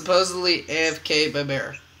 I'm supposedly AFK by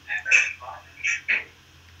Bear.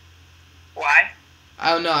 Why?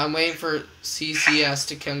 I don't know. I'm waiting for CCS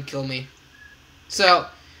to come kill me. So,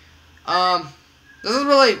 this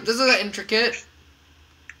is intricate.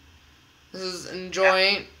 This is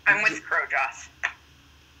enjoying. Yeah, I'm with Crowjoss.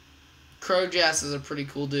 Crowjoss is a pretty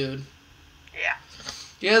cool dude. Yeah.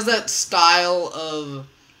 He has that style of.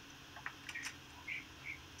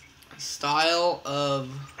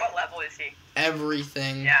 What level is he?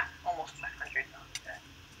 Everything. Yeah, almost 500.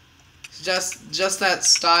 Just that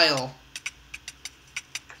style.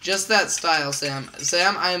 Just that style, Sam.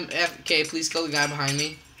 Sam, I'm AFK. Please kill the guy behind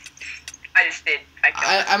me. I just did.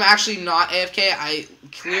 I'm actually not AFK. I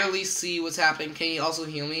clearly see what's happening. Can you also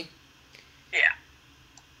heal me? Yeah.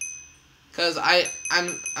 Cause I'm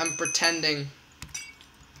pretending.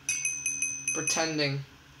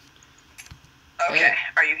 Okay.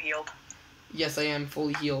 Are you healed? Yes, I am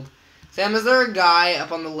fully healed. Sam, is there a guy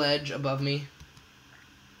up on the ledge above me?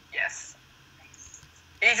 Yes.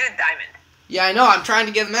 He's a diamond. Yeah, I know. I'm trying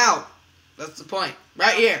to get him out. That's the point.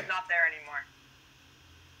 Right here. He's not there anymore.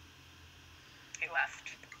 He left.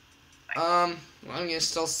 Well, I'm gonna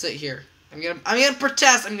still sit here. I'm gonna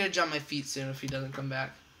protest. I'm gonna jump my feet soon if he doesn't come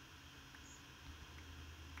back.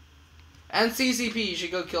 NCCP. You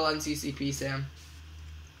should go kill NCCP, Sam.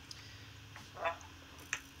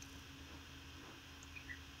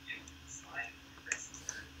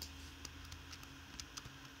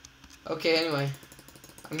 Okay, anyway.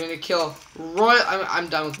 I'm gonna kill Roy. I'm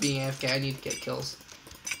done with being AFK. I need to get kills.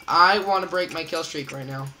 I want to break my kill streak right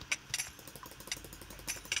now.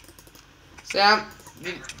 Sam,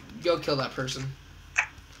 go kill that person.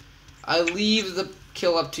 I leave the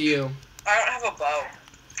kill up to you. I don't have a bow.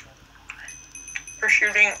 For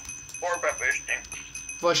shooting or bow boosting.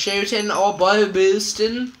 For shooting or bow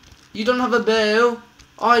boosting? You don't have a bow?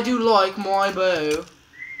 I do like my bow.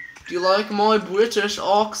 Do you like my British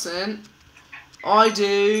accent? I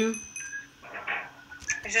do.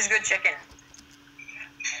 This is good chicken.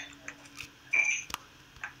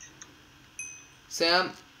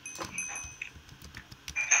 Sam.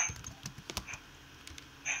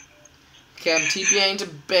 Okay, I'm TPing to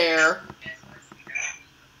Bear.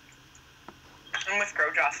 I'm with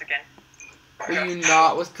Crowjoss again. Are you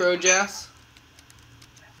not with Crowjoss?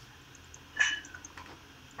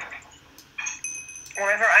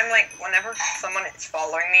 Whenever someone is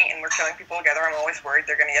following me and we're killing people together, I'm always worried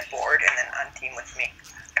they're gonna get bored and then unteam with me.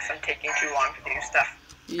 If I'm taking too long to do stuff.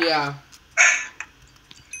 Yeah.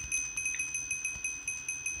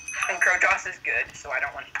 And Crowjoss is good, so I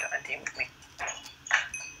don't want him to unteam with me.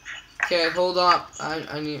 Okay, hold on.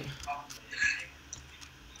 I need.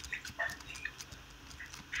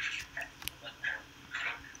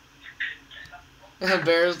 And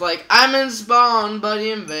Bear's like, I'm in spawn, but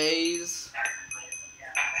he invades.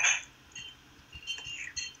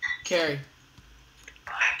 Carry.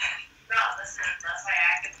 Not listening, that's why I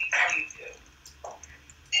actively tell you to.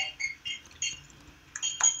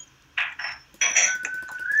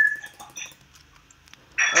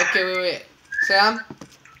 Okay, wait. Sam,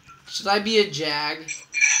 should I be a jag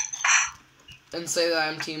and say that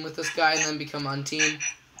I'm team with this guy and then become unteam?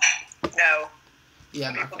 No. Yeah,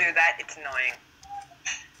 When I'm people not. do that, it's annoying.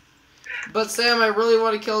 But Sam, I really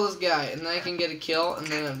want to kill this guy, and then I can get a kill, and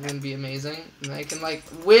then it's gonna be amazing, and I can like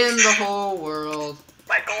win the whole world.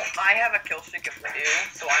 Michael, I have a kill streak of 2,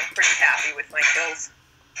 so I'm pretty happy with my kills.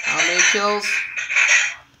 How many kills?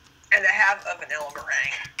 And I have a vanilla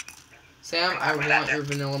meringue. Sam, I want your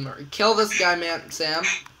vanilla meringue. Kill this guy, man, Sam.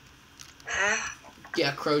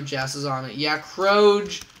 Yeah, Croge ass is on it. Yeah,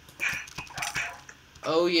 Croge.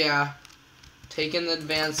 Oh yeah, taking the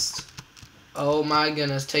advanced. Oh my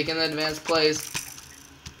goodness, taking the advanced plays.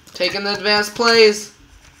 Taking the advanced plays.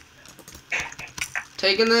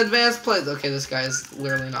 Taking the advanced plays. Okay, this guy is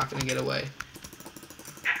literally not going to get away.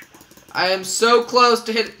 I am so close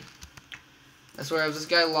to hit. I swear, if this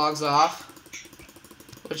guy logs off,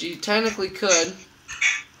 which he technically could.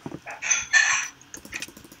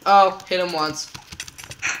 Oh, hit him once.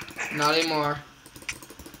 Not anymore.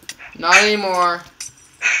 Not anymore.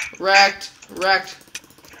 Wrecked. Wrecked.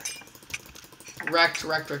 Wrecked.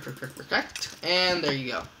 And there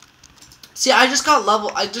you go. See, I just got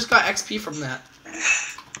XP from that.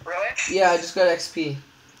 Really? Yeah, I just got XP.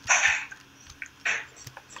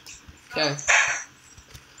 Okay.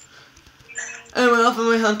 Anyway, off on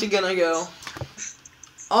my hunt again I go.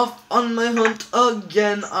 Off on my hunt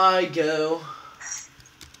again I go.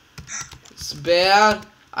 It's bad.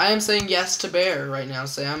 I am saying yes to bear right now,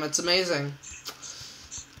 Sam. It's amazing.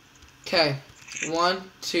 Okay.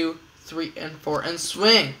 1, 2, 3, and 4. And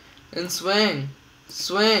swing. And swing.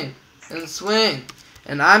 Swing. And swing.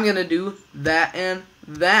 And I'm gonna do that and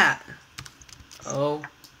that. Oh.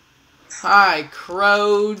 Hi,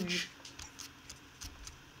 Croge.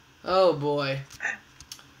 Oh boy.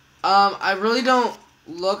 I really don't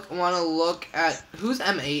want to look at who's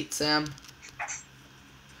M8, Sam.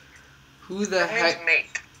 Who the heck? Mate.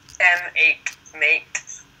 M8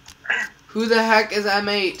 mate. Who the heck is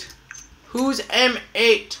M8? Who's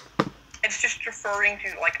M8? It's just referring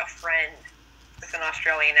to like a friend with an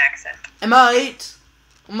Australian accent. M8.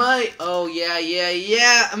 M8. Oh yeah.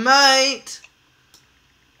 M8.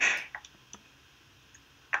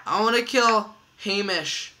 I want to kill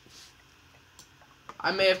Hamish.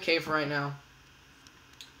 I'm AFK for right now.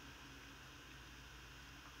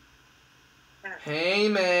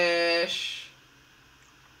 Hamish.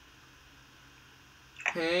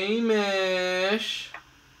 Hamish.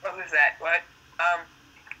 What was that? What?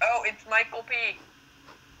 Oh, it's Michael P.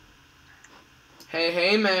 Hey,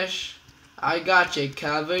 Hamish. I got you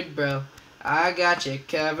covered, bro. I got you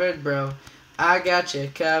covered, bro. I got you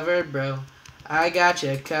covered, bro. I got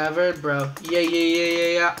you covered, bro.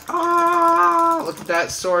 Yeah. Ah, look at that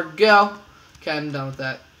sword go. Okay, I'm done with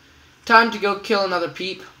that. Time to go kill another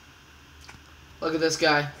peep. Look at this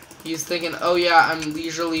guy. He's thinking, oh yeah, I'm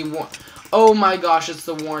leisurely oh my gosh, it's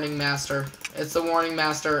the Warning Master. It's the Warning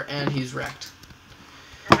Master, and he's wrecked.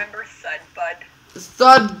 Remember Thud Bud?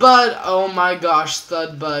 Thud Bud. Oh my gosh,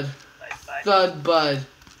 Thud Bud. Thud Bud.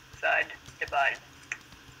 Thud Bud. Thud Bud.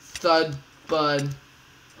 Thud Bud.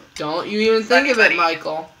 Don't you even think of it,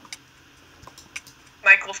 Michael.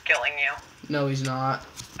 Michael's killing you. No, he's not.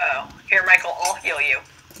 Oh. Here, Michael, I'll heal you.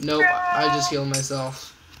 Nope, I just healed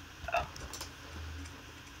myself. Oh.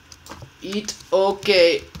 Eat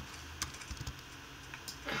okay.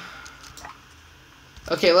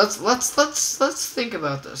 Okay, let's think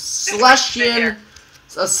about this. A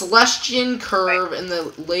Celestian curve in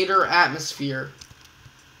the later atmosphere.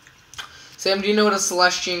 Sam, do you know what a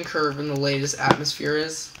Celestian curve in the latest atmosphere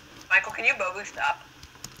is? Michael, can you bow boost up?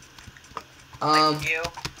 Like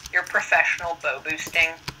you're professional bow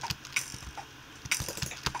boosting.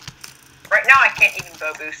 Right now I can't even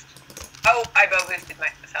bow boost. Oh, I bow boosted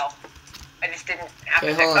myself. I just didn't have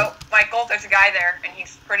to. Oh, Michael, there's a guy there, and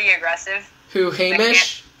he's pretty aggressive. Who,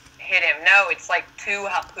 Hamish? I can't hit him. No, it's like 2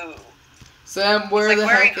 Hapu. Sam, where the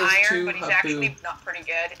heck is iron, 2 but he's Hapu? actually not pretty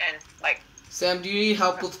good, and like. Sam, do you need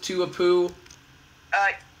help with 2 Hapu?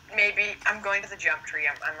 Maybe. I'm going to the jump tree.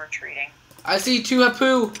 I'm retreating. I see 2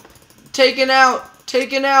 Hapu. Taken out. 2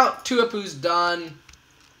 Hapu's done.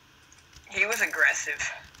 He was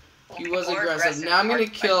aggressive. He was aggressive. Now I'm gonna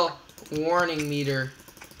kill Warning Meter.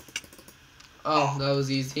 Oh, that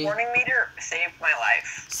was easy. Warning Meter saved my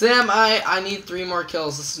life. Sam, I need 3 more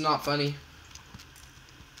kills. This is not funny.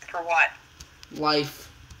 For what?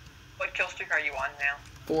 Life. What kill streak are you on now?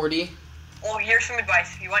 40. Well, here's some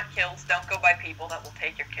advice. If you want kills, don't go by people that will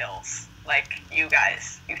take your kills. Like you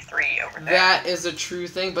guys. You 3 over there. That is a true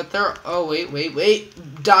thing, but there... Oh,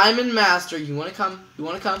 wait. Diamond Master, you wanna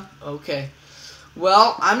come? Okay.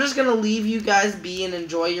 Well, I'm just gonna leave you guys be and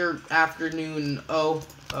enjoy your afternoon. Oh,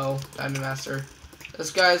 Diamond Master.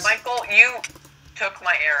 This guy's... Michael, you took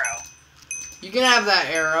my arrow. You can have that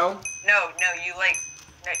arrow. No, you like...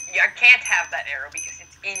 No, I can't have that arrow because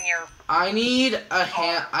it's in your... I need a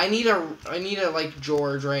hand... I need a, like,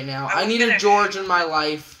 George right now. I need gonna a George in my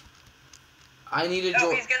life. I need a No,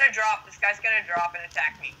 George... he's gonna drop. This guy's gonna drop and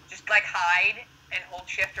attack me. Just, like, hide and hold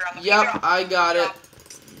shift around the... Yep, I got it.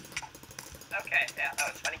 Okay, yeah,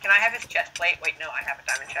 that was funny. Can I have his chest plate? Wait, no, I have a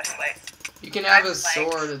diamond chest plate. You can have his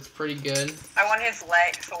sword. It's pretty good. I want his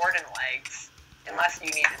sword and legs. Unless you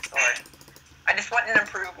need his sword. I just want an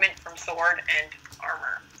improvement from sword and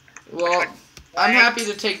armor. Well, I'm happy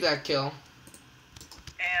to take that kill.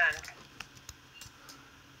 And...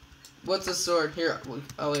 What's the sword? Here.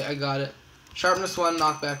 Oh, wait, I got it. Sharpness 1,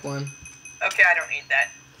 knockback 1. Okay, I don't need that.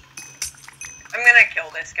 I'm gonna kill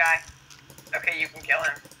this guy. Okay, you can kill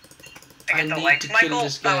him. I get the legs. Michael,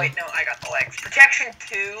 oh wait, no, I got the legs. Protection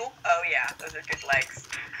 2. Oh yeah, those are good legs.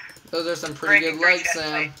 Those are some pretty good legs,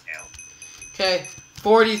 Sam. Okay,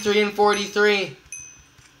 43 and 43.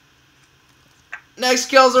 Next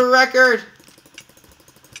kill's a record.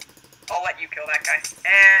 I'll let you kill that guy.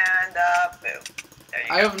 And boom. There you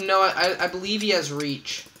go. I have no. I believe he has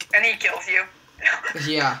reach. And he kills you.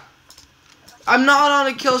 Yeah. I'm not on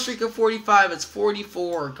a kill streak of 45. It's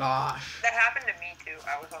 44. Gosh. That happened to me too.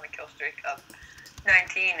 I was on a kill streak of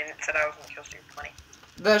 19, and it said I was on a kill streak of 20.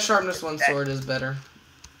 That sharpness 1 sword is better.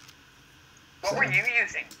 What were you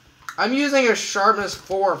using? I'm using a sharpness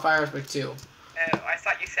 4 fire aspect 2. Oh, I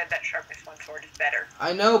thought you said that sharpness 1 sword is better.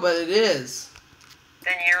 I know, but it is.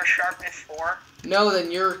 Then your sharpness 4? No,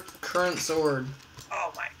 then your current sword.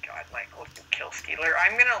 Oh my god, Michael, you kill stealer.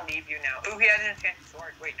 I'm gonna leave you now. Ooh, he has an enchanted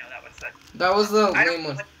sword. Wait, no, that was the... That was the lame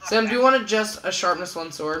one. Sam, do you want just a sharpness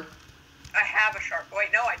 1 sword? I have a wait,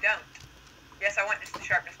 no, I don't. Yes, I want just the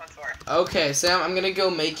sharpness 1 sword. Okay, Sam, I'm gonna go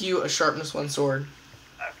make you a sharpness 1 sword.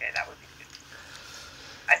 Okay, that would be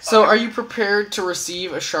good. So, are you prepared to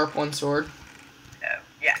receive a sharp 1 sword? No,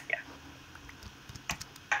 yeah.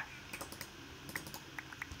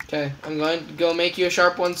 Okay, I'm going to go make you a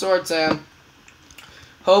sharp 1 sword, Sam.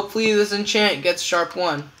 Hopefully this enchant gets sharp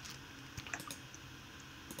 1.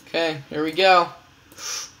 Okay, here we go.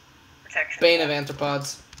 Protection. Bane of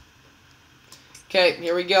Anthropods. Okay,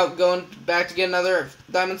 here we go. Going back to get another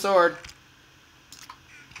diamond sword.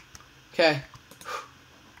 Okay.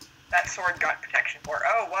 That sword got protection 4.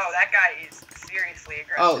 Oh, whoa, that guy is seriously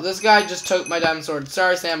aggressive. Oh, this guy just took my diamond sword.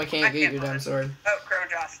 Sorry, Sam, I can't get your diamond sword. Oh,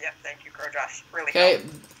 Crowjoss. Yep, thank you, Crowjoss. Really. Okay,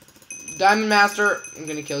 Diamond Master. I'm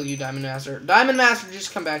gonna kill you, Diamond Master. Diamond Master,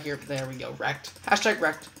 just come back here. There we go. Wrecked. Hashtag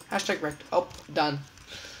wrecked. Hashtag wrecked. Oh, done.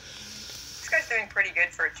 This guy's doing pretty good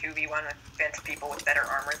for a 2v1 against people with better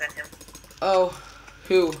armor than him. Oh,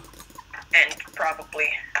 who? And probably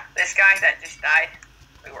this guy that just died.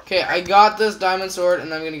 Okay, I got this diamond sword,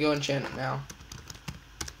 and I'm gonna go enchant it now.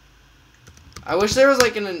 I wish there was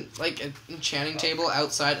like an enchanting table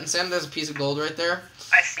outside. And Sam, there's a piece of gold right there.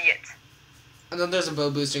 I see it. And then there's a bow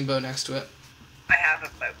boosting bow next to it. I have a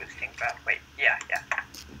bow boosting bow. Wait, yeah.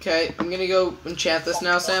 Okay, I'm gonna go enchant this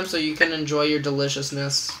now, Sam, so you can enjoy your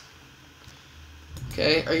deliciousness.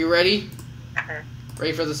 Okay, are you ready?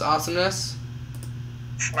 Ready for this awesomeness?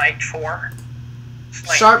 Smite 4.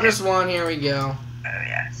 Smite Sharpness 2. 1, here we go. Oh,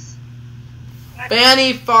 yes.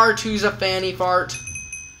 Fanny fart, who's a fanny fart?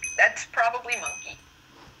 That's probably monkey.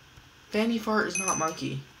 Fanny fart is not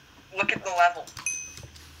monkey. Look at the level.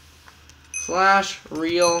 /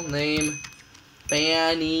 real name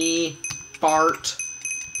Fanny fart.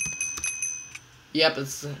 Yep,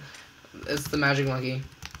 it's the magic monkey.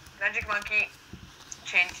 Magic monkey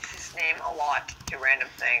changes his name a lot to random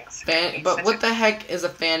things. But what the heck is a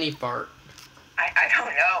fanny fart? I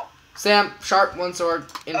don't know. Sam, sharp 1 sword,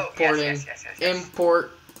 importing. Oh, yes.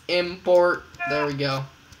 Import. There we go.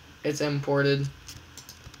 It's imported.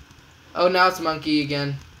 Oh, now it's monkey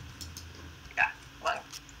again. Yeah,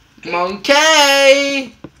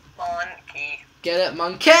 Monkey! Monkey. Get it?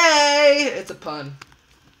 Monkey! It's a pun.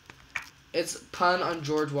 It's a pun on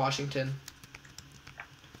George Washington.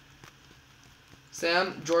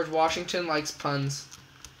 Sam, George Washington likes puns.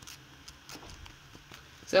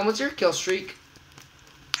 Sam, what's your kill streak?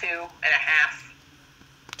 2.5.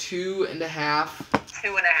 2.5.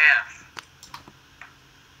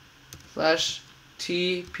 2.5.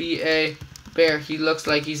 /TPA bear. He looks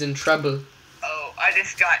like he's in trouble. Oh, I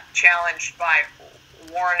just got challenged by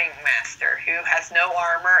Warning Master, who has no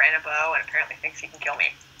armor and a bow and apparently thinks he can kill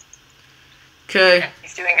me. Okay.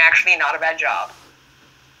 He's doing actually not a bad job.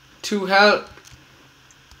 To help.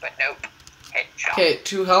 But nope. Headshot. Okay,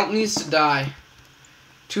 to help needs to die.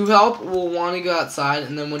 Two Help will want to go outside,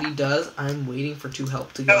 and then when he does, I'm waiting for Two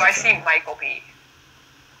Help to go outside. I see Michael B.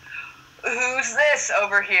 Who's this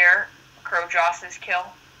over here? Crowjoss's kill.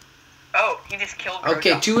 Oh, he just killed Crowjoss.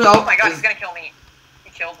 Okay, Two Help. Oh my god, he's gonna kill me. He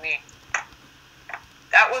killed me.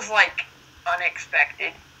 That was like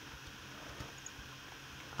unexpected.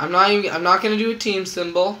 I'm not gonna do a team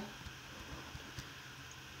symbol.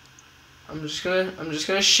 I'm just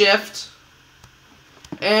gonna shift.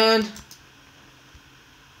 And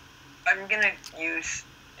I'm gonna use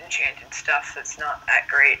enchanted stuff that's not that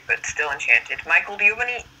great, but still enchanted. Michael, do you have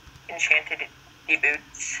any enchanted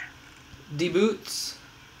deboots? deboots.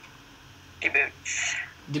 Deboots.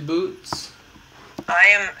 Deboots. I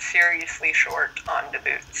am seriously short on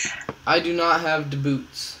deboots. I do not have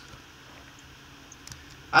deboots.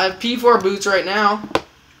 I have P4 boots right now.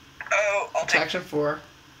 Oh, I'll take. Protection 4.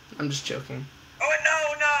 I'm just joking. Oh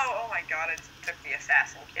no! Oh my god! I just took the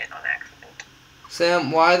assassin kit on accident.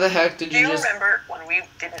 Sam, why the heck did Do you you just... remember when we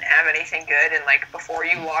didn't have anything good and like before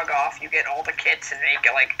you log off you get all the kits and make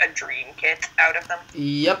like a dream kit out of them?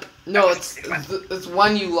 Yep. No, it's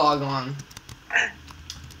when you log on.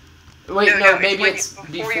 Wait, No, maybe when it's before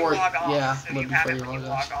before. you log on. Yeah, So but you have before it you when log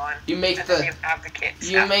you on. log on. You make and the then you have the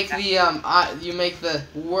kits. you make the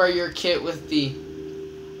warrior kit with the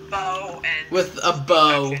bow and with a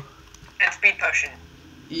bow and speed potion.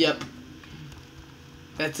 Yep.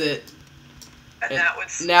 That's it. And that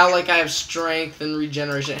was now like I have strength and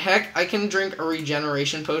regeneration. Heck, I can drink a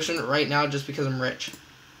regeneration potion right now just because I'm rich.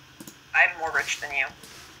 I'm more rich than you.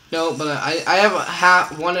 No, but I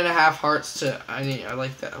have 1.5 hearts to I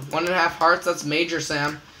like that 1.5 hearts. That's major,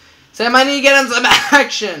 Sam. Sam, I need to get in some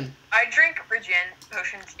action. I drink regen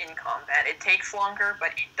potions in combat. It takes longer, but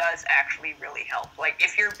it does actually really help. Like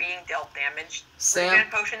if you're being dealt damage, regen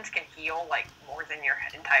potions can heal like more than your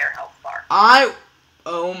entire health bar.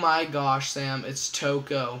 Oh my gosh, Sam, it's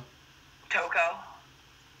Toko. Toko?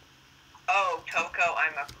 Oh, Toko,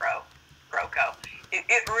 I'm a pro. Proco.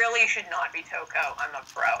 It really should not be Toko, I'm a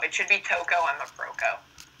pro. It should be Toko, I'm a proco.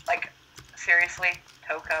 Like, seriously?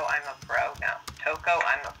 Toko, I'm a pro? No. Toko,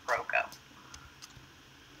 I'm a proco.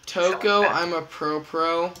 Toko, I'm a pro.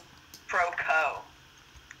 Proco.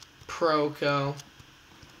 Proco.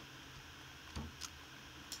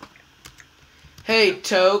 Hey,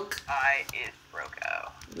 Toke. I is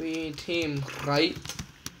Proco. We team, right?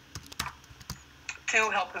 Two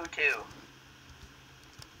help who two?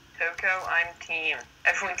 Toko, I'm team.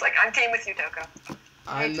 Everyone's like, I'm team with you, Toko.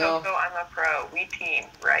 I Hey, know. Toko, I'm a pro. We team,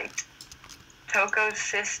 right? Toko's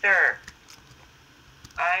sister.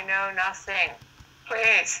 I know nothing.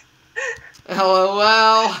 Please.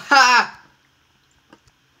 LOL. Ha!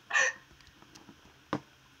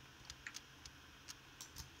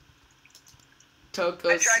 Toko's...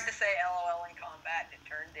 I tried to say LOL in combat, and it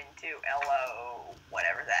turned into LO,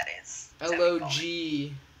 whatever that is.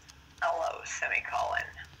 LOG. LO, semicolon.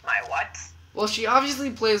 My what? Well, she obviously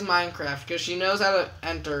plays Minecraft because she knows how to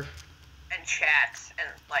enter. And chat, and,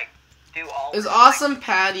 like, do all Is this, Awesome like,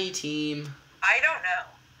 Patty team? I don't know.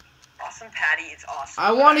 Awesome Patty is awesome.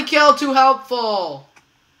 I want to kill Too Helpful.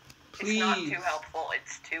 Please. It's not too helpful,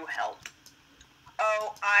 it's too help.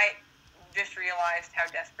 Oh, I just realized how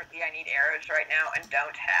desperately I need arrows right now and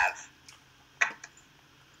don't have.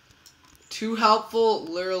 Too Helpful,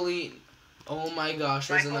 literally. Oh my gosh,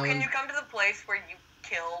 there's Michael, another can one. you come to the place where you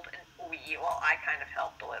killed and well, I kind of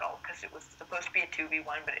helped a little because it was supposed to be a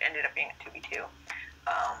 2v1, but it ended up being a 2v2.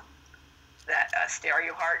 That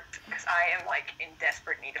stereo heart, because I am like in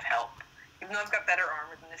desperate need of help. Even though I've got better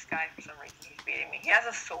armor than this guy, for some reason he's beating me. He has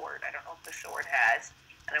a sword. I don't know what the sword has,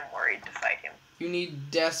 and I'm worried to fight him. You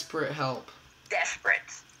need desperate help.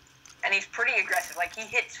 Desperate. And he's pretty aggressive. Like, he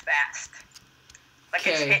hits fast. Like,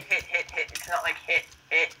 it's Okay. hit. It's not like hit.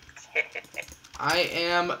 It's hit. I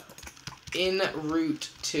am en route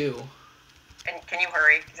 2. And can you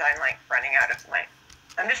hurry? Because I'm, like, running out of my...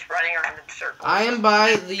 I'm just running around in circles. I am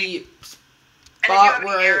by the spot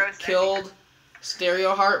where I killed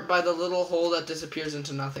Stereo Heart by the little hole that disappears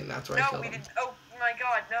into nothing. That's where I killed him. Oh my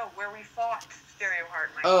god, no. Where we fought Stereo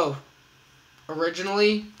Heart. Oh.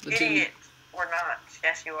 Originally? The Idiot. Or not.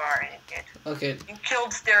 Yes, you are an idiot. Okay. You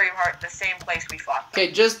killed Stereo Heart the same place we fought them.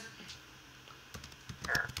 Okay, just...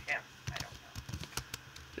 Or him. I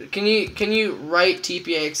don't know. Can you write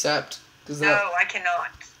TPA accept? No, I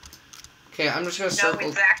cannot. Okay, I'm just gonna Know circle...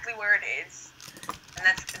 exactly where it is. And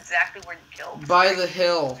that's exactly where you killed. By the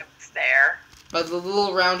hill. It's there. By the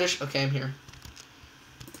little roundish... Okay, I'm here.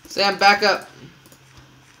 Sam, back up.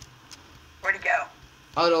 Where'd he go?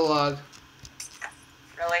 Autolog.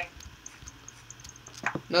 Really?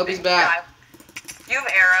 Nope, he's back. You have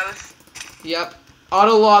arrows. Yep.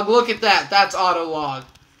 Autolog, look at that. That's autolog.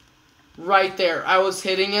 Right there. I was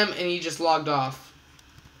hitting him and he just logged off.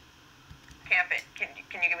 Camp it. Can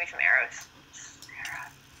you give me some arrows?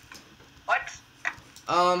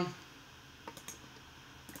 What?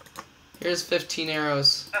 Here's 15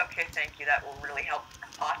 arrows. Okay, thank you. That will really help.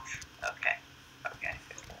 Pots. Okay. Okay.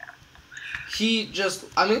 15 arrows.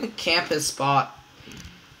 I'm gonna camp his spot.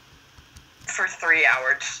 For 3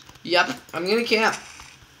 hours. Yep, I'm gonna camp.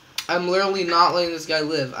 I'm literally not letting this guy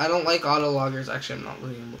live. I don't like auto loggers. Actually, I'm not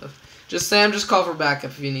letting him live. Sam, just call for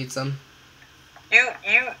backup if you need some. You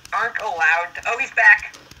aren't allowed to. Oh, he's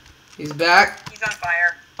back. He's back. He's on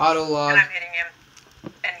fire. Auto log. And I'm hitting him.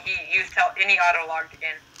 And he auto logged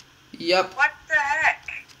again. Yep, What the heck?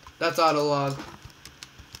 that's auto log.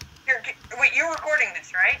 Wait, you're recording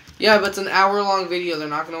this, right? Yeah, but it's an hour-long video. They're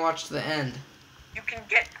not gonna watch to the end. You can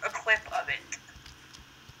get a clip of it.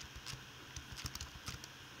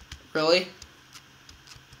 Really?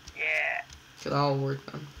 Yeah. Okay, that'll work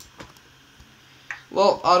then.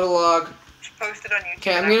 Well, auto log. Just post it on YouTube.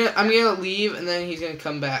 Okay, I'm gonna leave and then he's gonna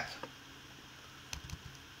come back.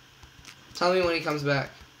 Tell me when he comes back.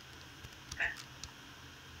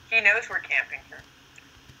 He knows we're camping here.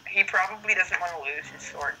 He probably doesn't want to lose his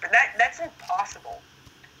sword, but that's impossible.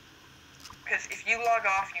 Because if you log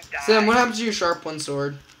off, you die. Sam, what happened to your sharp one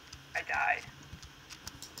sword? I died.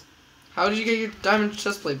 How did you get your diamond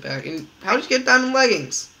chestplate back? And how did you get diamond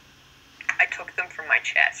leggings? I took them from my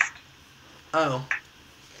chest. Oh.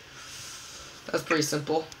 That's pretty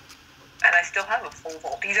simple. And I still have a full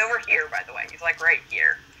vault. He's over here, by the way. He's like right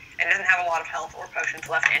here. And doesn't have a lot of health or potions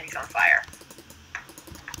left, and he's on fire.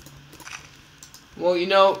 Well, you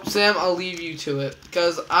know, Sam, I'll leave you to it.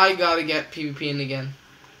 Because I gotta get PvP in again.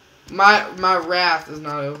 My wrath is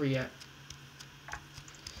not over yet.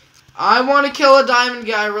 I want to kill a diamond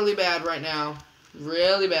guy really bad right now.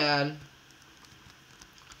 Really bad.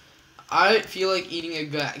 I feel like eating a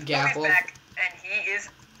gaffle. He's back, and he is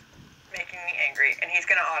making me angry, and he's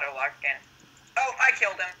gonna auto lock again. Oh, I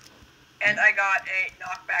killed him. And I got a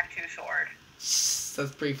knockback 2 sword.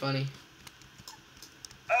 That's pretty funny.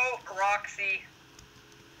 Oh, Roxy.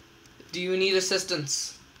 Do you need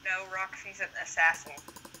assistance? No, Roxy's an assassin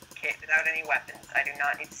kit without any weapons. I do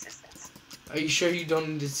not need assistance. Are you sure you don't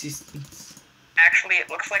need assistance? Actually, it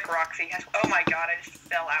looks like Roxy has... Oh my god, I just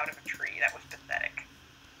fell out of a tree. That was pathetic.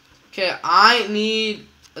 Okay, I need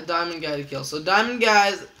a diamond guy to kill. So, diamond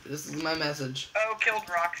guys, this is my message. Oh, killed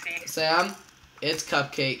Roxy. Sam, it's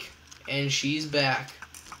Cupcake, and she's back.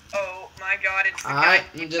 Oh my god, it's the guy.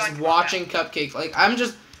 I'm just watching Cupcake. Like, I'm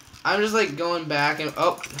just like going back and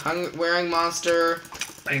wearing monster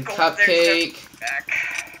and Michael, Cupcake.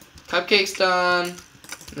 Back. Cupcake's done.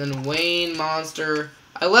 And then Wayne, monster.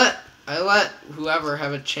 I let whoever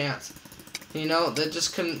have a chance. You know, that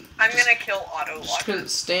just couldn't. I'm gonna kill Auto Just Logger. couldn't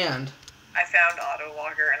stand. I found Auto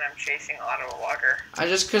Logger and I'm chasing Auto Logger. I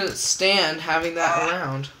just couldn't stand having that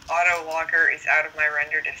around. Auto Logger is out of my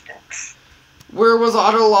render distance. Where was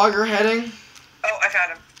Auto Logger heading? Oh, I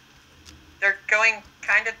found him. They're going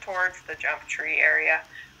kind of towards the jump tree area.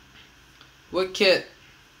 What kit?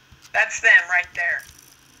 That's them right there.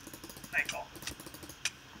 Michael.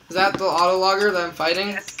 Is that the Auto Logger that I'm fighting?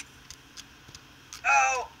 Yes.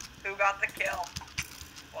 Oh, who got the kill?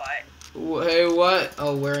 What? Hey, what?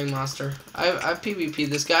 Oh, wearing monster. I've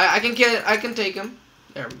PvP'd this guy. I can take him.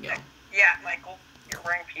 There we go. Yeah, Michael. You're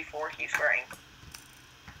wearing P4. He's wearing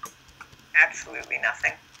absolutely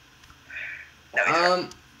nothing. No, he's wearing...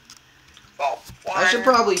 Well, I should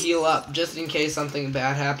probably heal up just in case something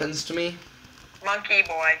bad happens to me. Monkey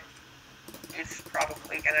boy is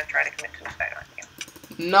probably gonna try to commit suicide on you.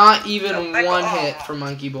 Not even one hit for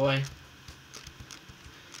Monkey Boy.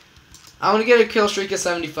 I want to get a kill streak of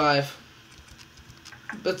 75.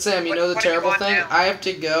 But Sam, you know the terrible thing? Now? I have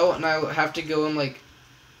to go, and I have to go in like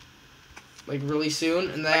really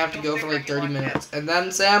soon, and then I have to go for like 30 minutes. And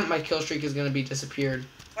then, Sam, my kill streak is going to be disappeared.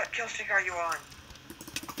 What kill streak are you on?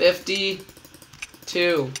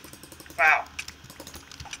 52. Wow.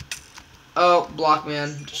 Oh,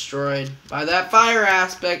 Blockman destroyed by that fire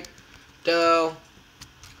aspect. Dough.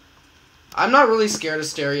 I'm not really scared of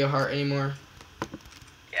Stereo Heart anymore.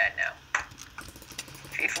 Yeah, no.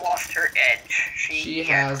 She's lost her edge. She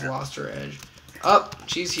has lost her edge. Oh,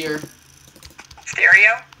 she's here.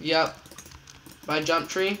 Stereo? Yep. By Jump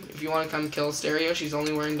Tree, if you want to come kill Stereo, she's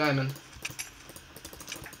only wearing diamond.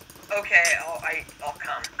 Okay, I'll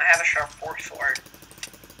come. I have a sharp 4 sword.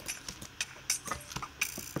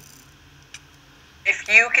 If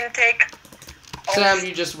you can take... Sam,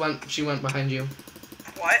 she went behind you.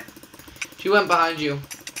 What? She went behind you.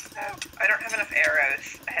 Oh, I don't have enough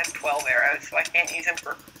arrows. I have 12 arrows, so I can't use them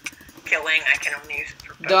for killing. I can only use them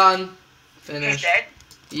for poking. Done. Finished. He's dead?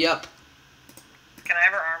 Yep. Can I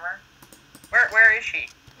have her armor? Where is she?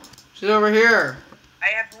 She's over here. I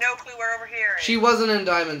have no clue where over here is. She wasn't in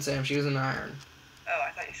diamond, Sam. She was in iron. Oh,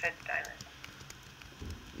 I thought you said diamond.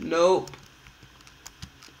 Nope.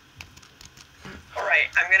 Alright,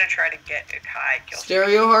 I'm gonna try to get a high kill.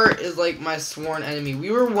 Stereo Heart is like my sworn enemy.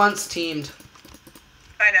 We were once teamed.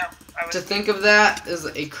 I know. To think of that is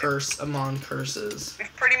a curse among curses.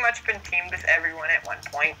 We've pretty much been teamed with everyone at one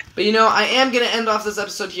point. But you know, I am going to end off this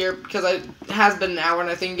episode here because it has been an hour and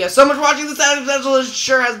I thank you guys so much for watching this Saturday special. It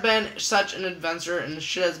sure has been such an adventure and it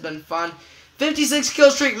sure has been fun. 56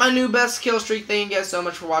 kill streak, my new best kill streak. Thank you guys so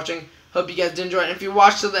much for watching. Hope you guys did enjoy it. And if you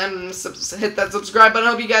watched to the end, hit that subscribe button.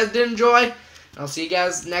 Hope you guys did enjoy. And I'll see you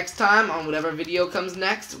guys next time on whatever video comes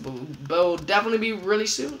next. Will definitely be really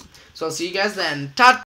soon. So I'll see you guys then. Ta!